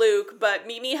friends with Luke, but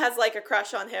Mimi has like a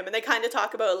crush on him, and they kind of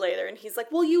talk about it later. And he's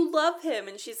like, well, you love him.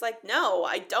 And she's like, no,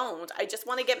 I don't. I just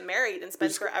want to get married and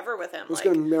spend forever with him. I'm just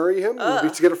going to marry him. We'll be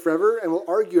together forever, and we'll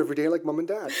argue every day like mom and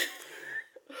dad.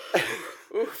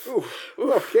 Ooh.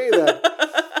 Okay, then.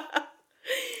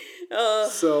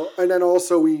 So, and then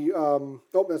also we,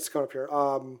 that's coming up here.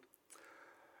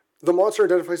 The monster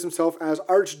identifies himself as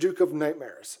Archduke of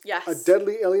Nightmares. Yes. A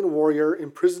deadly alien warrior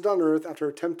imprisoned on Earth after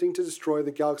attempting to destroy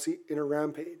the galaxy in a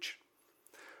rampage.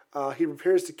 He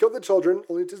prepares to kill the children,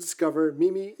 only to discover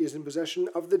Mimi is in possession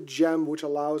of the gem which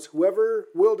allows whoever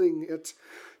wielding it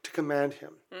to command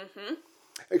him. Mm-hmm.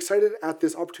 Excited at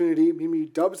this opportunity, Mimi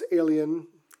dubs Alien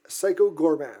Psycho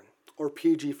Gorman, or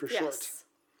PG for short,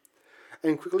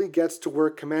 and quickly gets to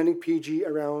work commanding PG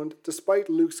around despite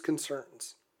Luke's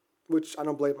concerns, which I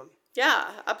don't blame him.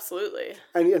 Yeah, absolutely.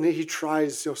 And he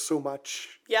tries so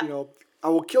much. Yeah. I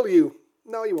will kill you.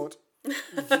 No, you won't.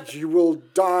 You will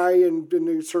die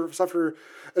and sort of suffer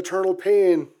eternal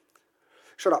pain.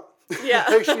 Shut up. Yeah.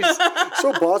 She's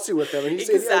so bossy with him. And,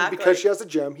 and because she has a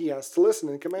gem, he has to listen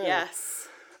and command. Yes.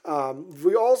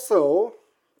 We also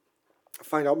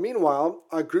find out, meanwhile,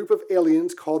 a group of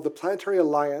aliens called the Planetary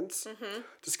Alliance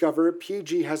discover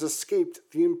PG has escaped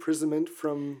the imprisonment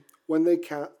from when they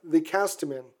cast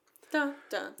him in. Dun,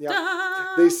 dun, Yeah.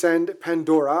 dun. They send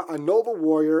Pandora, a noble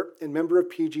warrior and member of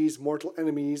PG's mortal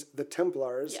enemies, the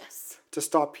Templars, to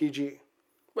stop PG.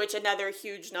 Which another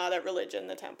huge nod at religion,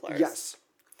 the Templars. Yes.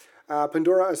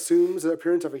 Pandora assumes the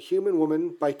appearance of a human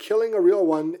woman by killing a real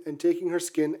one and taking her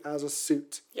skin as a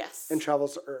suit. Yes. And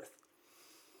travels to Earth.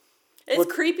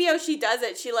 It's creepy how she does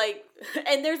it. She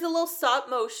and there's a little stop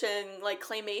motion,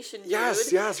 claymation dude. Yes,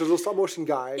 there's a little stop motion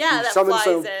guy. Yeah, that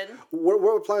flies in.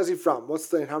 Where planet is he from? What's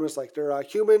the Hammer's like? They're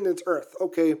human, it's Earth.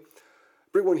 Okay,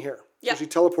 bring one here. Yeah. So she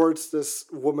teleports this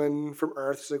woman from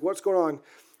Earth. She's like, what's going on?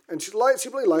 And she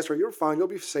really lies to her. You're fine, you'll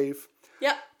be safe.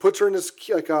 Yeah. Puts her in this,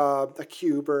 a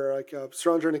cube, or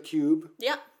surrounds her in a cube.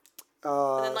 Yeah.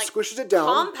 And then, squishes it down.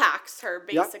 Compacts her,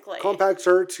 basically. Yep. Compacts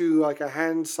her to a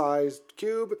hand-sized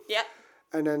cube. Yep.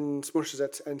 And then smushes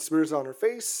it and smears it on her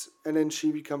face, and then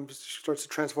she starts to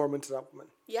transform into that woman.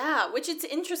 Yeah, which it's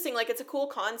interesting. It's a cool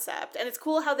concept, and it's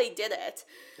cool how they did it.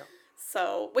 Yeah.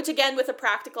 So, which again, with the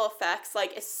practical effects,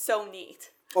 is so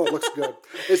neat. Oh, it looks good.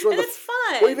 It's one of it's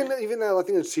fun. Well, even though I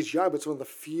think it's CGI, but it's one of the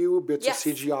few bits of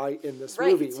CGI in this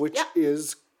movie, which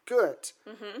is good.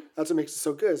 Mm-hmm. That's what makes it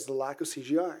so good, is the lack of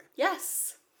CGI.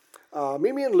 Yes.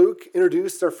 Mimi and Luke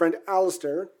introduce their friend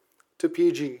Alistair to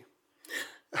PG.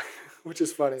 Which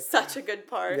is funny. Such a good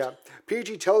part. Yeah.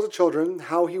 PG tells the children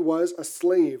how he was a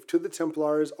slave to the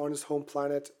Templars on his home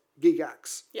planet,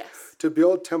 Gigax. Yes. To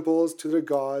build temples to their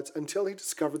gods until he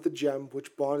discovered the gem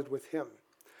which bonded with him,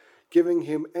 giving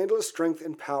him endless strength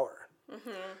and power. Mm-hmm.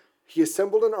 He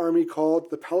assembled an army called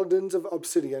the Paladins of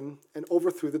Obsidian and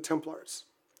overthrew the Templars.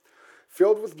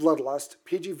 Filled with bloodlust,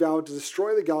 PG vowed to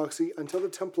destroy the galaxy until the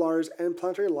Templars and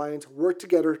Planetary Alliance worked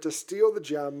together to steal the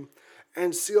gem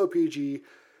and seal PG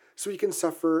so he can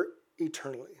suffer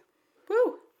eternally.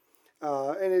 Woo!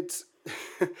 And it's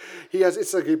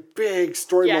it's like a big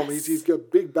story moment. He's got a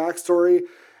big backstory,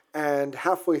 and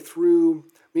halfway through,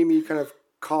 Mimi kind of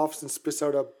coughs and spits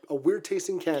out a weird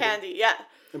tasting candy.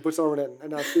 And puts it over it in.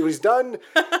 And when he's done,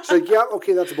 she's like, yeah,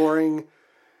 okay, that's boring.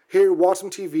 Here, watch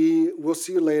some TV. We'll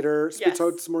see you later. Spits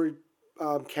out some more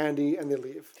candy, and they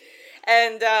leave.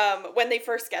 And when they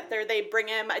first get there, they bring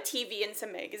him a TV and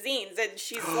some magazines. And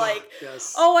she's like,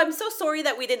 yes. Oh, I'm so sorry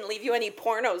that we didn't leave you any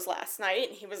pornos last night.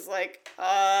 And he was like,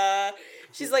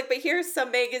 She's like, but here's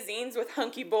some magazines with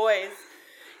hunky boys.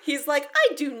 He's like,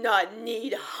 I do not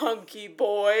need hunky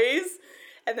boys.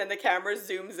 And then the camera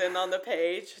zooms in on the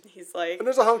page. And he's like... And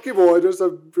there's a hunky boy. There's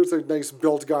a nice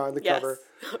built guy on the cover.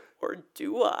 Or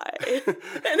do I?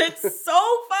 And it's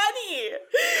so funny.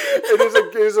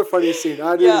 It is a funny scene.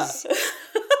 That is...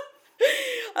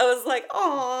 I was like,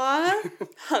 aw,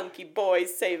 hunky boy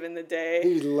saving the day.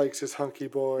 He likes his hunky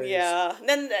boys. Yeah. And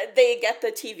then they get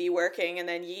the TV working and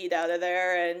then yeet out of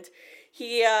there. And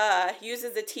he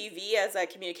uses the TV as a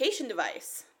communication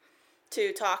device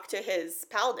to talk to his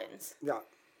paladins. Yeah.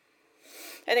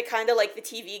 And it kind of the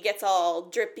TV gets all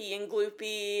drippy and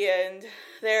gloopy and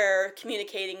they're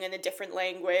communicating in a different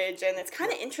language and it's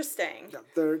kind of interesting.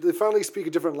 Yeah, they finally speak a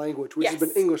different language, which has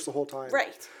been English the whole time.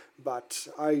 Right. But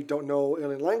I don't know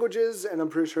alien languages, and I'm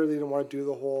pretty sure they don't want to do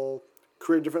the whole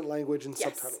create a different language and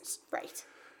subtitles. Right.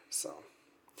 So,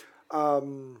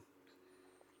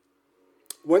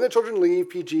 When the children leave,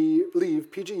 PG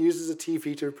uses a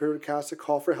TV to broadcast a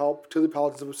call for help to the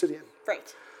Paladins of Obsidian.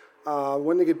 Right.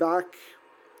 When they get back,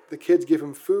 the kids give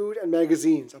him food and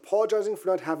magazines, apologizing for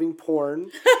not having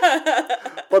porn,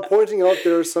 but pointing out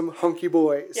there are some hunky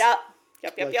boys. Yep.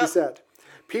 Like he said.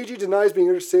 PG denies being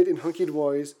interested in hunky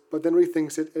boys, but then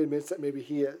rethinks it and admits that maybe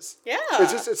he is. Yeah.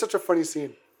 It's such a funny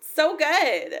scene. So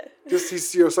good. Just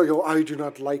he's so I do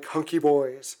not like hunky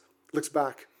boys. Looks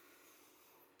back.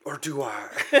 Or do I?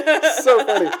 So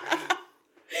funny.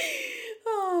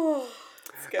 Oh,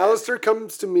 it's good. Alistair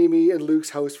comes to Mimi and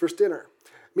Luke's house for dinner.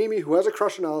 Mimi, who has a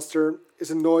crush on Alistair, is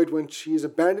annoyed when she's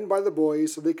abandoned by the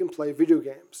boys so they can play video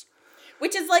games.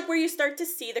 Which is like where you start to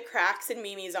see the cracks in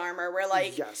Mimi's armor, where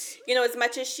like, yes. You know, as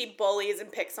much as she bullies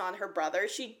and picks on her brother,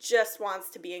 she just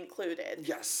wants to be included.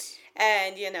 Yes.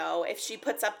 And, you know, if she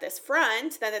puts up this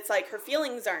front, then it's like her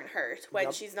feelings aren't hurt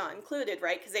when she's not included,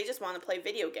 right? Because they just want to play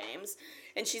video games,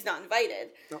 and she's not invited.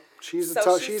 No, she has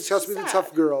to be the sad.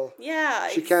 Tough girl. Yeah,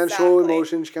 She can't show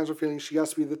emotion, she can't show feelings, she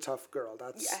has to be the tough girl.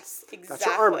 Yes, exactly. That's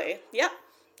her armor. Yep.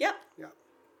 Yeah.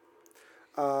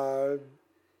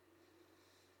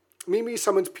 Mimi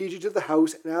summons PG to the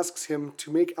house and asks him to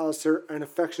make Alistair an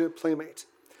affectionate playmate.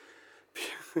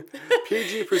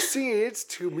 PG proceeds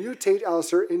to mutate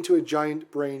Alistair into a giant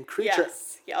brain creature.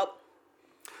 Yes, yep.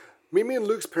 Mimi and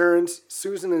Luke's parents,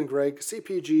 Susan and Greg, see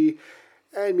PG,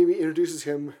 and Mimi introduces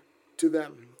him to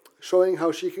them, showing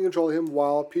how she can control him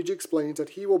while PG explains that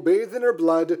he will bathe in her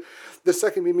blood the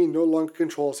second Mimi no longer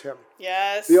controls him.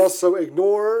 Yes. They also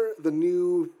ignore the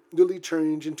newly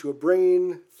changed into a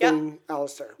brain thing,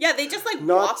 Alistair. Yeah, they just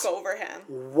walk over him.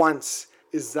 Once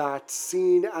is that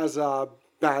seen as a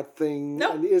bad thing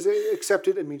and is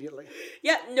accepted immediately.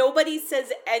 Yeah, nobody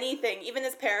says anything. Even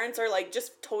his parents are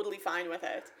just totally fine with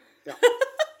it. Yeah.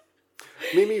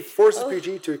 Mimi forces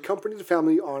PG to accompany the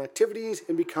family on activities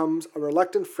and becomes a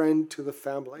reluctant friend to the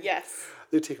family. Yes.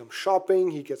 They take him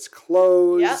shopping, he gets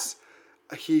clothes.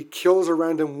 Yep. He kills a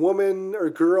random woman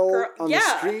or girl on the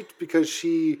street because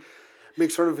she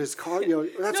makes fun of his costume.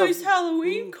 That's nice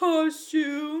Halloween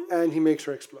costume. And he makes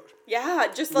her explode. Yeah,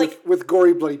 just with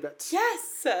gory bloody bits.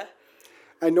 Yes.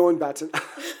 And no one bats it.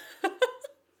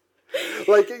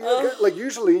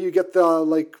 Usually you get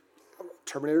the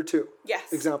Terminator 2.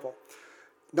 Yes. Example.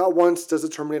 Not once does the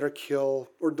Terminator kill,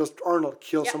 or does Arnold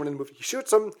kill someone in the movie. He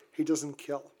shoots him, he doesn't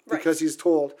kill. Because he's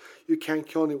told, you can't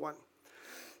kill anyone.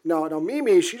 Now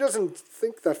Mimi, she doesn't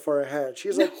think that far ahead.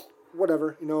 She's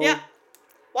whatever, Yeah.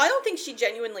 Well, I don't think she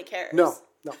genuinely cares. No.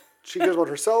 She cares about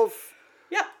herself,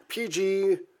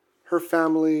 PG, her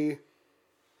family,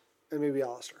 and maybe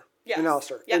Alistair. Yes. And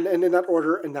Alistair. Yep. And in that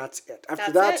order, and that's it.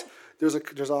 After that, there's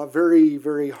a very,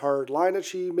 very hard line that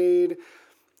she made,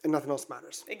 and nothing else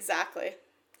matters. Exactly.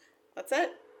 That's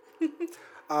it.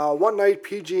 One night,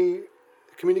 PG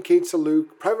communicates to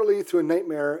Luke privately through a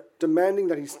nightmare, demanding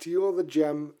that he steal the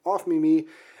gem off Mimi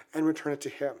and return it to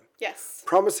him. Yes.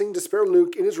 Promising to spare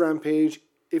Luke in his rampage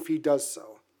if he does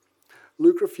so.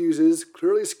 Luke refuses,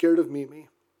 clearly scared of Mimi.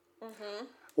 Mm-hmm.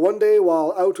 One day,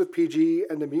 while out with PG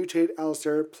and the mutated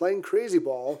Alistair playing Crazy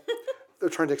Ball, they're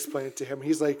trying to explain it to him.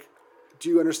 He's like, do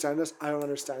you understand this? I don't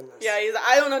understand this. Yeah,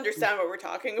 I don't understand what we're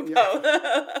talking about.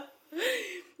 Yeah.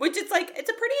 Which it's it's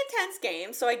a pretty intense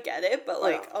game, so I get it, but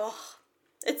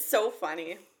it's so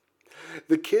funny.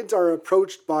 The kids are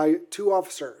approached by two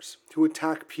officers who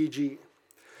attack PG.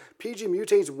 PG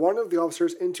mutates one of the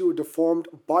officers into a deformed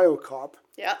biocop.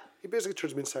 Yeah. He basically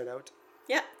turns him inside out.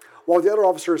 Yeah. While the other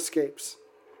officer escapes.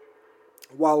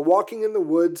 While walking in the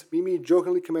woods, Mimi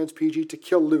jokingly commands PG to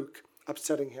kill Luke,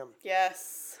 upsetting him.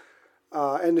 Yes.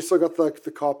 And they still got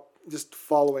the cop just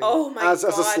following as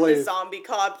a slave. The zombie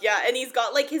cop. Yeah, and he's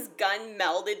got his gun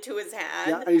melded to his hand.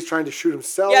 Yeah, and he's trying to shoot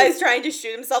himself. Yeah, he's trying to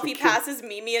shoot himself. He passes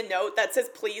Mimi a note that says,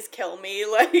 "Please kill me."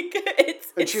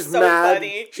 It's she's so mad.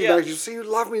 funny. She's like, "You see, you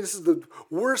love me. This is the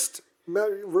worst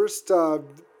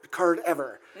card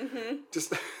ever." Mm-hmm.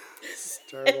 Just it's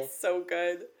terrible. It's so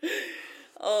good.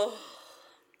 Oh.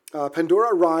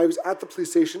 Pandora arrives at the police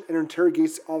station and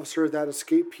interrogates the officer that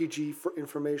escaped PG for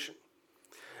information.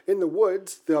 In the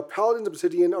woods, the Paladins of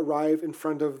Obsidian arrive in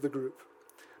front of the group.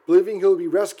 Believing he'll be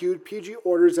rescued, PG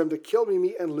orders them to kill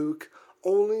Mimi and Luke,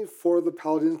 only for the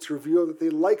Paladins to reveal that they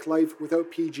like life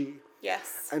without PG.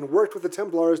 Yes. And worked with the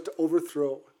Templars to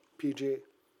overthrow PG.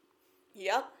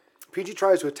 Yep. PG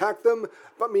tries to attack them,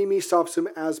 but Mimi stops him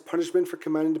as punishment for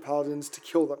commanding the Paladins to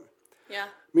kill them. Yeah.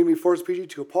 Mimi forces PG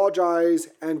to apologize,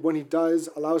 and when he does,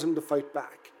 allows him to fight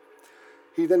back.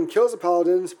 He then kills the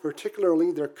Paladins,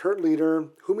 particularly their current leader,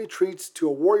 whom he treats to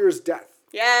a warrior's death.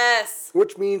 Yes.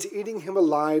 Which means eating him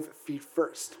alive feet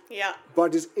first. Yeah.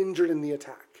 But is injured in the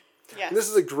attack. Yes. And this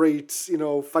is a great,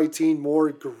 fight scene.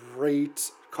 More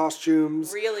great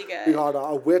costumes. Really good. We got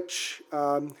a witch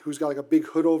who's got like a big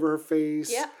hood over her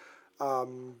face. Yeah.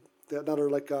 Another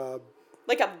like a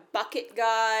bucket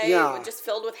guy. Yeah. Just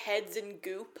filled with heads and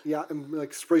goop. Yeah, and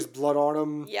like sprays blood on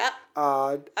him. Yeah.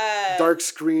 Dark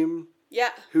Scream.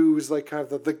 Yeah. Who's like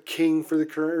kind of the king for the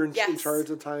current in Yes. charge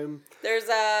at the time. There's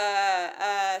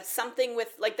something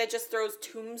with like that just throws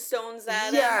tombstones at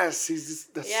him. Yes,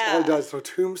 that's all he does. So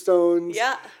tombstones.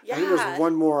 Yeah, yeah. I think there's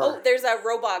one more. Oh, there's a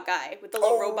robot guy with the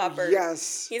little robot bird.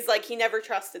 Yes. He's like he never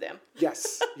trusted him.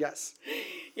 Yes.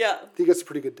 Yeah. He gets a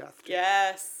pretty good death. Too.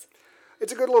 Yes.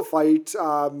 It's a good little fight.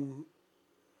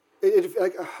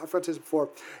 Like I forgot to say this before.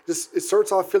 It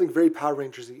starts off feeling very Power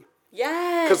Rangers-y.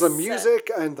 Yes. Because the music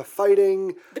and the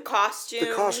fighting. The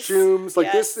costumes. Like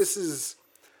yes. this is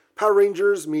Power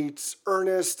Rangers meets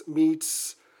Ernest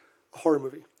meets a horror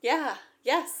movie. Yeah.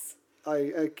 Yes.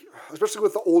 I especially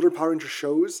with the older Power Ranger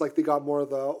shows, like they got more of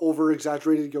the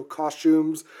over-exaggerated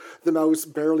costumes. The mouse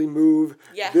barely move.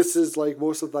 Yes. This is like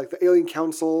most of like the Alien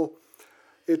Council.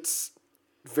 It's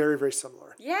very, very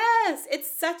similar. Yes.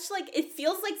 It's such like it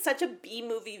feels like such a B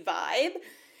movie vibe,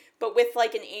 but with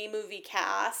like an A movie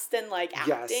cast and like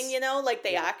acting, Yes. like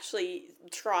they actually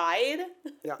tried.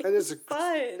 Yeah, and it's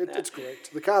fun. It's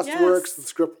great. The cast Yes. works, the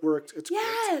script works. It's great.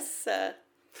 Yes.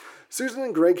 Susan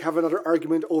and Greg have another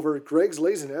argument over Greg's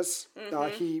laziness.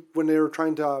 When they were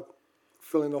trying to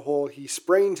fill in the hole, he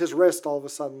sprained his wrist all of a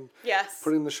sudden. Yes.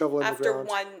 Putting the shovel in After the ground.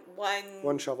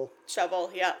 one shovel. shovel,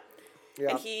 yeah. Yeah.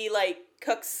 And he like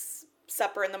cooks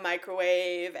supper in the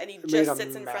microwave and he Made just a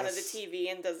sits in front of the mess. TV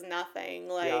and does nothing.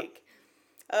 Like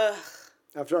ugh.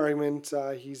 After argument,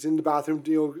 he's in the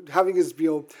bathroom, having his,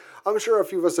 I'm sure a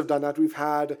few of us have done that. We've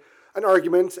had an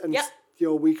argument and, Yep.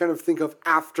 we kind of think of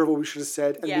after what we should have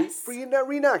said and Yes. we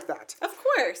reenact that. Of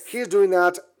course. He's doing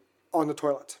that on the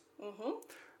toilet.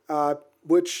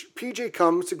 Which PJ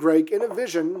comes to Greg in a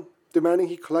vision, demanding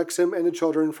he collects him and the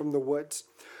children from the woods.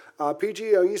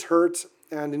 PJ, he's hurt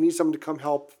and he needs someone to come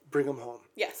help bring him home.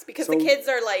 Yes, because So- the kids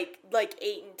are like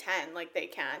 8 and 10, like they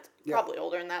can't. Yeah. Probably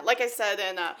older than that. Like I said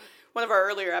in one of our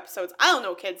earlier episodes, I don't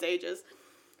know kids' ages.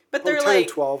 But they're 10 like and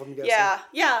 12, I'm guessing.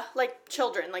 Yeah, like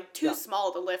children, like too Yeah.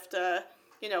 small to lift a,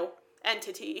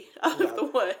 entity out of the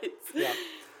woods. Yeah.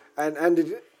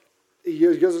 And he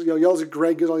yells at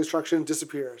Greg, gives all the instructions,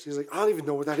 disappears. He's like, I don't even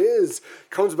know what that is.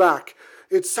 Comes back.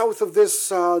 It's south of this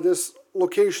this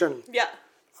location. Yeah.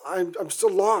 I'm still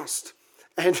lost.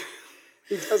 And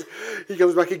he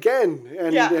comes back again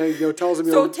and Yeah. tells him,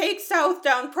 So take south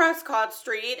down Prescott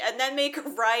Street and then make a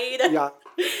right. yeah.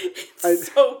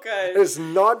 It's so good. It's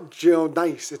not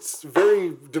nice. It's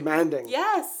very demanding.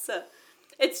 Yes.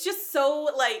 It's just so,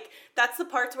 like, that's the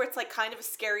parts where it's, like, kind of a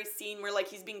scary scene where, like,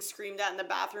 he's being screamed at in the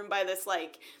bathroom by this,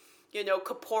 like,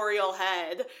 corporeal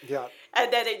head. Yeah.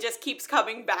 And then it just keeps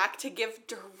coming back to give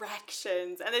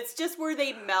directions. And it's just where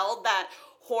they meld that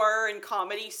horror and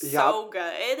comedy so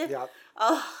good. Yeah.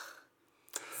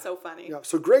 So funny. Yeah.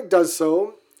 So Greg does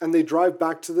so, and they drive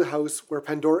back to the house where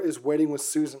Pandora is waiting with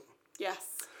Susan.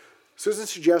 Yes. Susan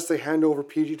suggests they hand over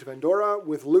PG to Pandora,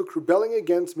 with Luke rebelling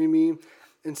against Mimi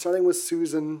and starting with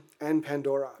Susan and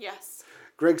Pandora. Yes.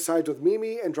 Greg sides with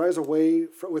Mimi and drives away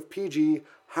with PG,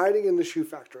 hiding in the shoe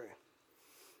factory.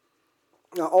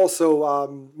 Also,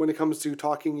 when it comes to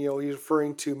talking, he's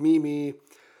referring to Mimi.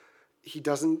 He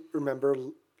doesn't remember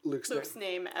Luke's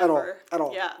name at ever. At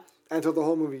all. Yeah. And through the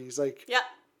whole movie, he's like, Yeah.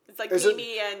 It's like Is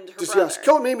Mimi and her just brother. yes,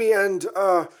 kill Mimi and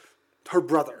her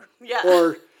brother. Yeah.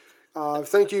 Or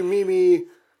thank you, Mimi,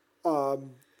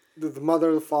 the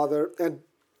mother, the father, and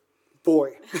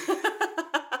boy.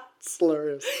 It's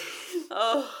hilarious.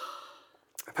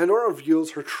 Pandora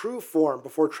reveals her true form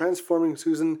before transforming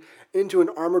Susan into an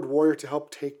armored warrior to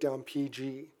help take down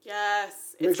PG.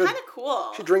 Yes. Makes It's her- kind of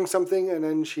cool. She drinks something and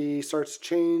then she starts to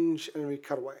change and we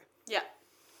cut away. Yeah.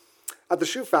 At the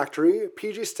shoe factory,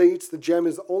 PG states the gem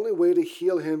is the only way to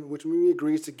heal him, which Mimi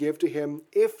agrees to give to him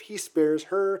if he spares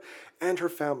her and her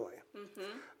family.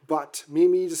 But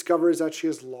Mimi discovers that she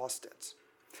has lost it.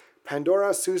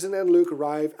 Pandora, Susan, and Luke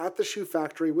arrive at the shoe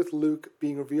factory with Luke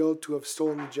being revealed to have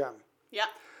stolen the gem. Yeah.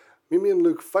 Mimi and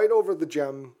Luke fight over the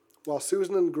gem, while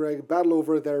Susan and Greg battle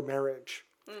over their marriage.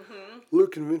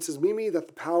 Luke convinces Mimi that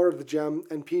the power of the gem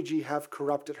and PG have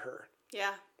corrupted her.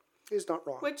 Yeah. He's not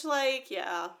wrong. Which, like,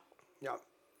 yeah.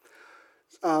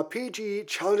 Yeah. PG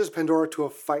challenges Pandora to a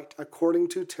fight according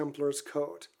to Templar's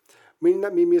code, meaning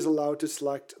that Mimi is allowed to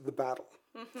select the battle.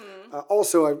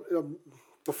 Also,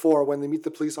 before, when they meet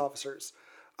the police officers,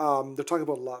 they're talking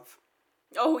about love.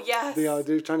 Oh, yes.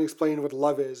 They're trying to explain what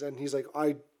love is, and he's like,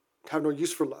 I have no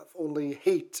use for love, only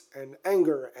hate and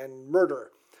anger and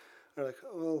murder. They're like,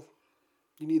 well,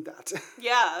 you need that.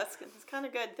 Yeah, it's kind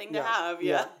of good thing to have.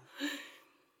 Yeah.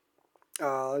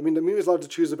 I mean, the Mimi's allowed to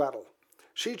choose a battle.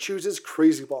 She chooses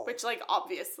Crazy Ball. Which, like,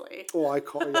 obviously. Oh, of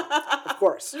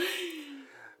course.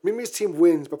 Mimi's team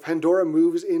wins, but Pandora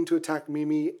moves in to attack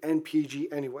Mimi and PG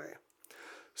anyway.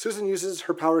 Susan uses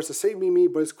her powers to save Mimi,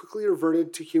 but is quickly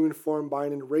reverted to human form by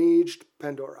an enraged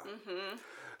Pandora. Mm-hmm.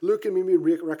 Luke and Mimi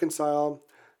reconcile,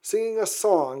 singing a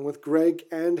song with Greg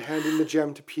and handing the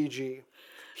gem to PG,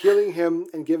 healing him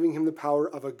and giving him the power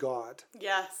of a god.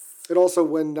 Yes. And also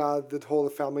when the whole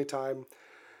family time,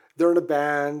 they're in a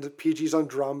band, PG's on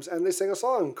drums, and they sing a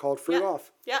song called Frig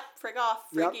Off. Yeah, Frig Off,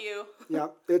 Frig You. Yeah,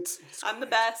 it's I'm the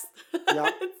best. Yeah.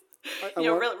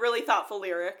 Really thoughtful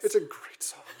lyrics. It's a great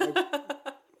song.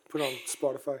 I put it on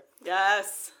Spotify.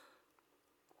 Yes.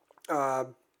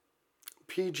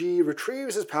 PG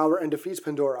retrieves his power and defeats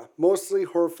Pandora, mostly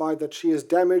horrified that she has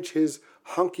damaged his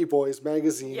Hunky Boys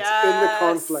magazines in the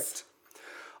conflict.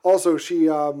 Also, she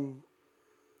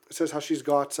says how she's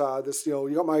got this,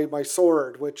 you got my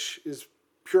sword, which is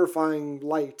purifying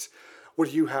light. What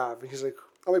do you have? And he's like,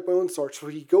 I'll make my own sword. So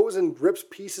he goes and rips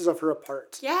pieces of her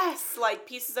apart. Yes, like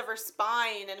pieces of her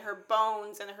spine and her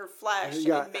bones and her flesh.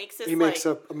 Yeah, and makes he makes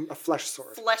a flesh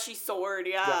sword. Fleshy sword,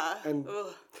 yeah. And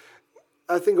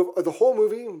I think of the whole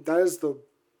movie, that is the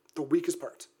weakest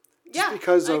part. Just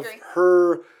because of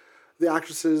agree. the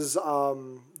actresses,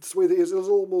 this way it was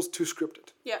almost too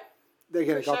scripted. Yeah.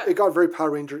 Again, it got very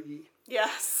Power Ranger-y.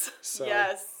 Yes. So,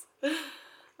 yes.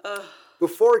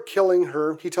 Before killing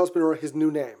her, he tells Pandora his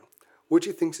new name, which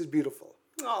he thinks is beautiful.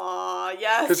 Aww,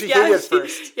 yes. Because he hated it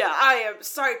first. Yeah, I am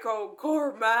Psycho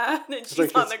Gorman, and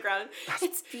she's on the ground.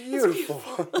 It's beautiful.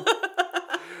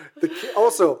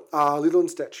 Also, Lilo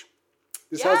and Stitch.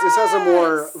 This has a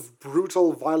more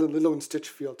brutal, violent Lilo and Stitch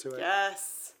feel to it.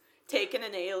 Yes. Taking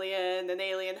an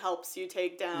alien helps you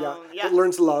take down. Yeah. It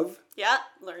learns love. Yeah,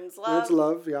 learns love. Learns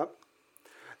love, yeah.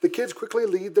 The kids quickly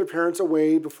lead their parents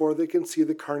away before they can see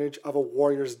the carnage of a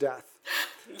warrior's death.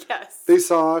 Yes. They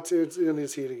saw it, you don't need to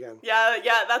see it again.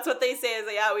 Yeah, that's what they say is,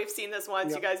 we've seen this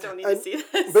once, you guys don't need to see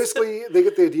this. Basically, they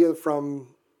get the idea from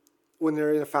when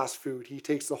they're in a fast food. He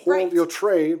takes the whole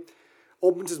tray,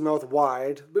 opens his mouth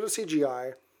wide, a bit of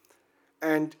CGI,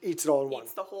 and eats it all in one.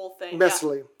 Eats the whole thing.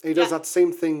 Messily. And he does that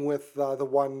same thing with the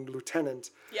one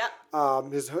lieutenant. Yeah.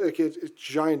 His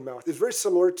giant mouth. It's very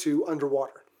similar to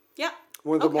Underwater. Yeah.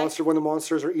 When the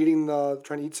monsters are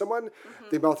trying to eat someone,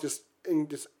 the mouth just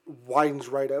widens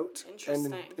right out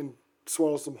and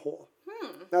swallows them whole.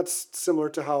 That's similar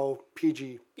to how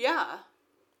PG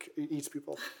eats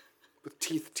people with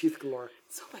teeth galore.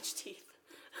 So much teeth.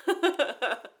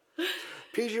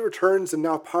 PG returns the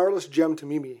now powerless gem to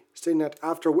Mimi, stating that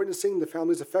after witnessing the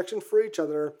family's affection for each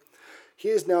other, he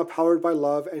is now powered by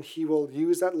love and he will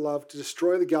use that love to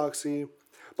destroy the galaxy,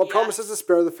 but promises to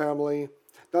spare the family,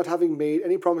 not having made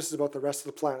any promises about the rest of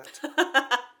the planet.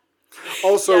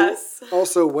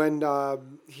 Also, when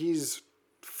he's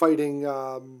fighting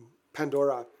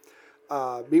Pandora,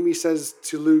 Mimi says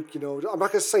to Luke, I'm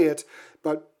not going to say it,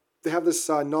 but they have this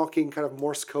knocking kind of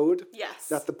Morse code. Yes.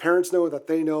 That the parents know, that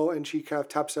they know, and she kind of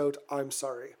taps out, I'm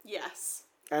sorry. Yes.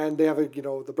 And they have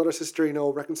the brother-sister,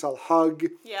 reconcile hug.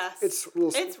 Yes. It's a little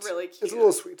sweet. It's really cute. It's a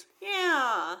little sweet.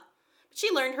 Yeah.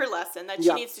 She learned her lesson that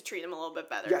she needs to treat him a little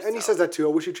bit better. Yeah, and he says that too.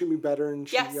 I wish you'd treat me better, and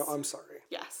she, I'm sorry.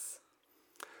 Yes.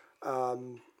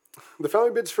 The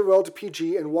family bids farewell to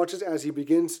PG and watches as he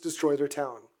begins to destroy their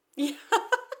town. Yeah.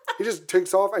 He just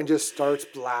takes off and just starts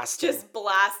blasting. Just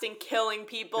blasting, killing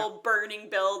people, burning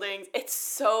buildings. It's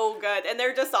so good. And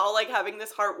they're just all having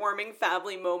this heartwarming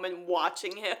family moment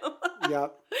watching him. Yeah.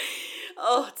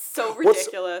 Oh, it's so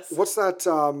ridiculous. What's that?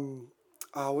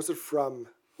 What's it from?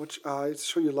 Which it's a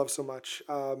show you love so much.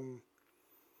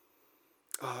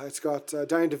 It's got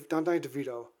Danny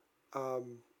DeVito.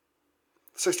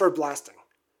 So I start blasting.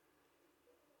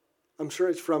 I'm sure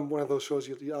it's from one of those shows.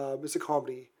 It's a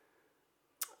comedy.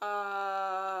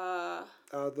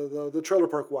 The Trailer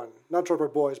Park one, not Trailer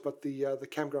Park Boys, but the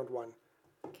campground one.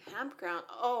 Campground.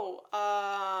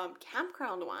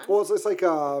 Campground one. Well, it's like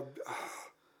not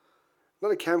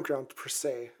a campground per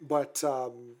se, but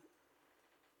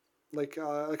like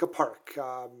a park.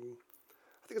 I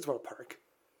think it's about a park.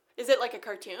 Is it like a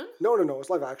cartoon? No.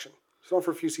 It's live action. It's on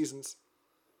for a few seasons.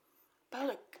 About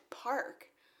a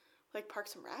park, like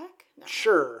Parks and Rec? No.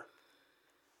 Sure.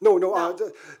 No.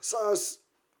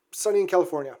 Sunny in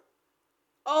California.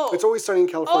 Oh. It's always sunny in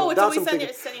California. Oh, it's always sunny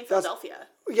in Philadelphia.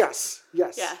 Yes.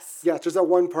 There's that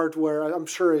one part where I'm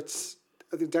sure it's,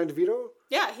 I think, Dan DeVito?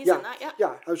 Yeah, he's in that, yeah.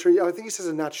 Yeah, I'm sure. I think he says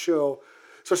in that show,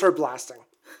 so I started blasting.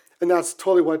 And that's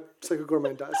totally what Psycho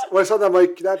Gorman does. When I saw that, I'm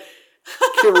like, that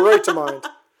came right to mind.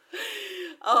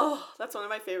 Oh, that's one of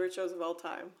my favorite shows of all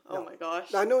time. Oh my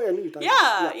gosh. I knew you done.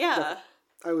 Yeah.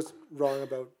 I was wrong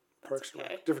about Parks and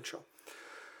okay. Rec. Different show.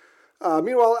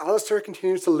 Meanwhile, Alistair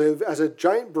continues to live as a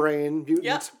giant brain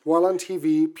mutant while on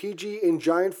TV. PG, in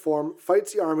giant form,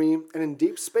 fights the army, and in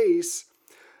deep space,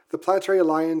 the Planetary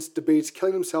Alliance debates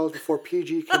killing themselves before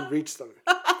PG can reach them.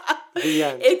 The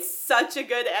end. It's such a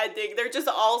good ending. They're just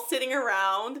all sitting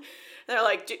around. And they're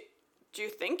like, do you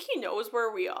think he knows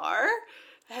where we are?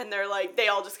 And they're like, they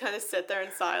all just kind of sit there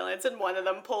in silence. And one of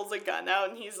them pulls a gun out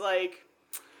and he's like,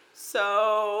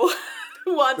 so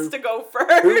who wants to go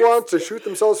first? Who wants to shoot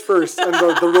themselves first? And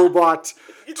the robot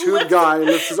tube guy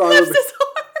lifts his arm. It's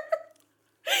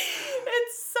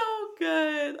so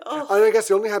good. Oh. And I guess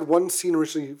they only had one scene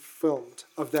originally filmed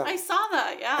of them. I saw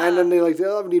that, yeah. And then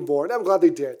they'll need more. And I'm glad they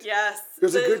did. Yes. It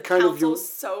was a good kind of view.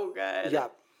 So good. Yeah.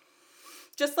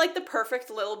 Just like the perfect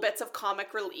little bits of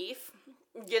comic relief,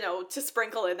 to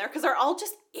sprinkle in there, because they're all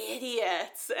just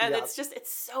idiots, and it's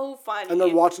so funny. And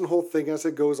then watching the whole thing as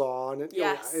it goes on. And,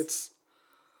 yes. It's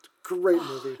a great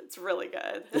movie. It's really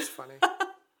good. It's funny.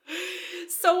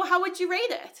 So how would you rate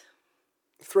it?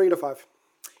 3 out of 5.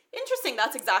 Interesting.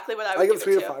 That's exactly what I would give it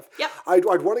 3 out of 5. Yep.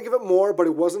 I'd want to give it more, but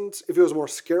it wasn't. If it was more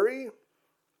scary,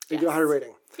 I'd get a higher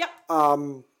rating. Yep.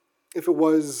 If it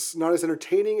was not as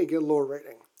entertaining, I'd get a lower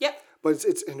rating. Yep. But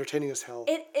it's entertaining as hell.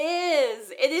 It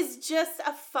is. It is just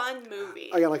a fun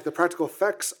movie. Like the practical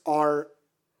effects are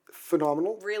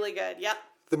phenomenal. Really good. Yep.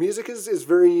 The music is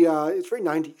very it's very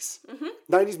 90s. Mm-hmm.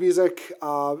 90s music,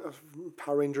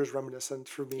 Power Rangers reminiscent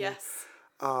for me. Yes.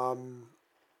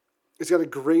 It's got a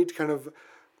great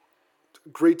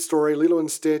great story. Lilo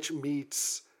and Stitch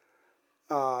meets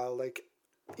like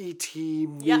E.T.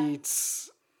 meets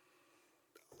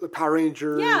the Power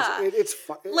Rangers. Yeah. It's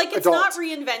fun. It's not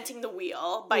reinventing the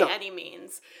wheel by any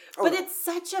means. But it's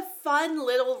such a fun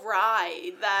little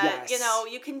ride that,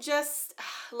 you can just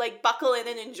buckle in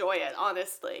and enjoy it,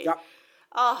 honestly. Yeah.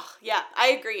 Oh, yeah, I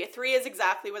agree. A 3 is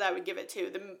exactly what I would give it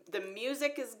to. The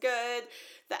music is good.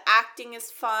 The acting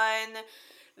is fun.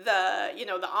 The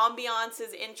ambiance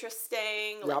is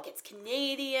interesting. Yep. It's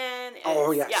Canadian.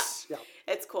 Yes. Yeah.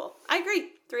 It's cool. I agree.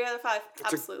 3 out of 5.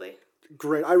 Absolutely.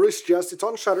 Great. I really suggest it's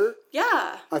on Shudder.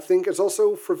 Yeah. I think it's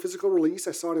also for physical release.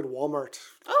 I saw it in Walmart.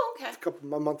 Oh, okay.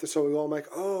 A month or so ago. I'm like,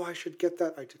 I should get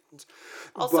that. I didn't.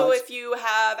 Also, if you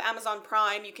have Amazon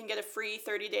Prime, you can get a free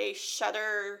 30-day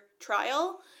Shudder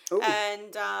trial. Oh.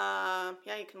 And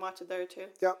you can watch it there too.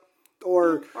 Yeah.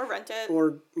 Or rent it.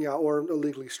 Or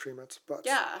illegally stream it. But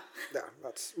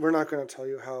we're not going to tell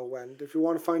you how, when. If you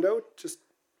want to find out, just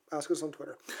ask us on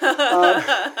Twitter.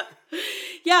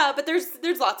 Yeah, but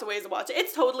there's lots of ways to watch it.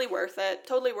 It's totally worth it.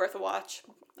 Totally worth a watch.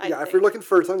 I think. If you're looking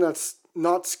for something that's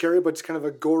not scary, but it's kind of a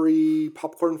gory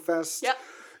popcorn fest,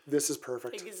 this is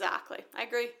perfect. Exactly. I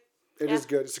agree. It is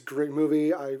good. It's a great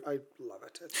movie. I love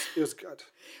it. It was good.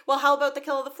 Well, how about the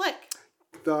Kill of the Flick?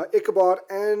 The Ichabod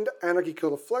and Anarchy Kill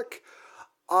the Flick.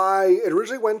 I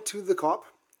originally went to The Cop,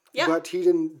 but he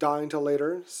didn't die until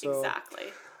later. So exactly.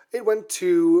 It went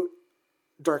to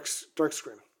Dark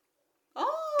Scream.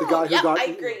 Oh, the guy who got I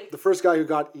eaten. agree. The first guy who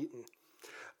got eaten.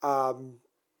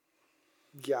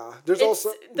 There's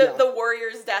also the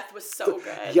warrior's death was so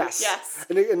good. Yes.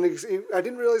 And I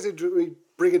didn't realize they'd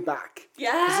bring it back.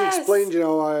 Yes. Because he explained,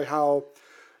 how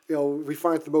we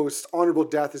find the most honorable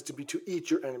death is to eat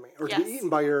your enemy or to be eaten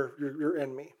by your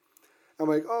enemy. I'm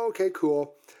like, oh, okay,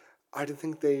 cool. I didn't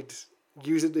think they'd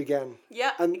use it again.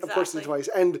 Yeah, and exactly. Unfortunately twice.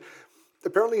 And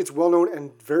apparently it's well known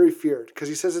and very feared because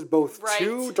he says it both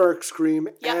to Dark Scream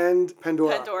and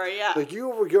Pandora. Pandora, yeah. Like,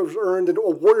 you earned a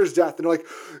warrior's death. And they're like,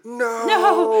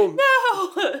 no.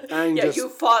 And you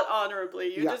fought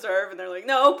honorably. You deserve. And they're like,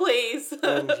 no, please.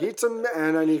 And he eats him,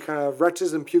 and then he kind of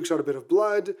retches and pukes out a bit of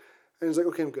blood. And he's like,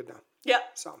 okay, I'm good now. Yeah.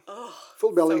 So,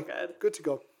 full belly. So good to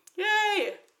go.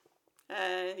 Yay.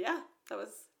 And that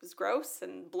was gross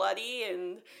and bloody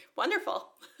and wonderful.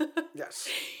 Yes.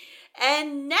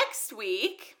 And next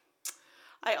week,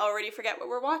 I already forget what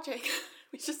we're watching.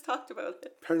 We just talked about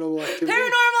it. Paranormal Activity.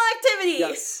 Paranormal Activity.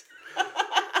 Yes.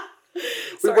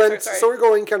 So we're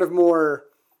going kind of more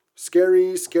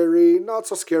scary, not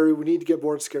so scary. We need to get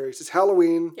bored scary. It's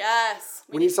Halloween. Yes.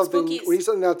 We need something. Spookies. We need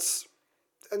something that's.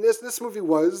 And this movie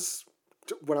was,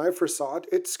 when I first saw it,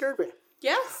 it scared me.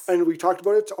 Yes. And we talked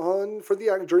about it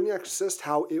during The Exorcist,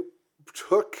 how it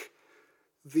took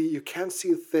you can't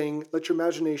see a thing, let your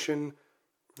imagination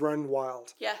run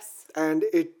wild. Yes. And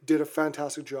it did a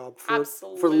fantastic job for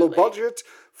Absolutely. the low budget,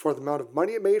 for the amount of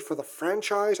money it made, for the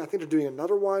franchise. I think they're doing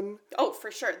another one. Oh,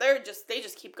 for sure. They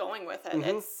just keep going with it.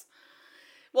 Mm-hmm.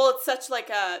 Well, it's such like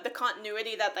the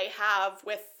continuity that they have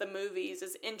with the movies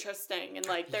is interesting, and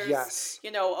like there's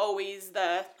always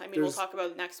we'll talk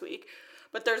about it next week,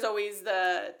 but there's always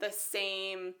the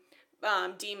same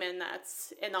demon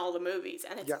that's in all the movies,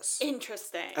 and it's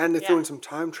interesting. And they throw in some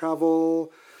time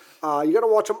travel. You got to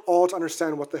watch them all to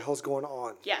understand what the hell's going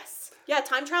on. Yes,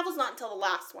 time travel's not until the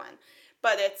last one,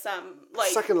 but it's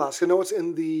like second last. I know it's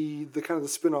in the kind of the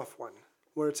spin-off one.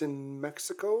 Where it's in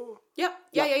Mexico. Yeah.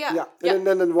 And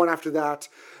then the one after that,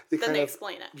 they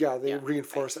explain it. Yeah, they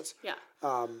reinforce it. Yeah.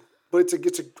 But I think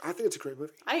it's a great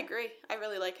movie. I agree. I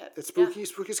really like it. It's spooky,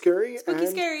 scary. Spooky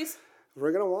scaries.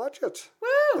 We're gonna watch it.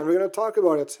 Woo! And we're gonna talk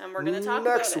about it. And we're gonna talk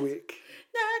next about it week.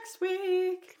 Next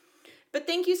week. But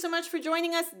thank you so much for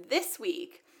joining us this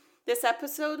week. This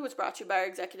episode was brought to you by our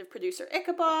executive producer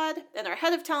Ichabod and our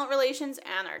head of talent relations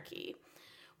Anarchy.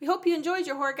 We hope you enjoyed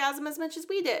your Horgasm as much as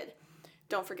we did.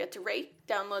 Don't forget to rate,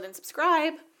 download, and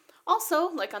subscribe. Also,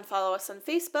 like and follow us on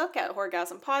Facebook at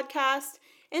Horgasm Podcast,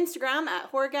 Instagram at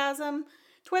Horgasm,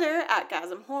 Twitter at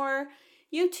Gasm Horror,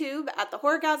 YouTube at the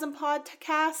Horgasm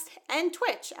Podcast, and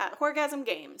Twitch at Horgasm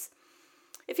Games.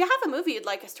 If you have a movie you'd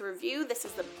like us to review, this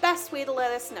is the best way to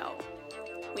let us know.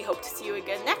 We hope to see you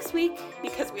again next week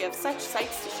because we have such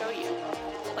sights to show you.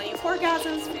 Plenty of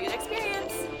Horgasms for you to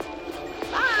experience.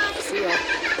 Bye! See ya.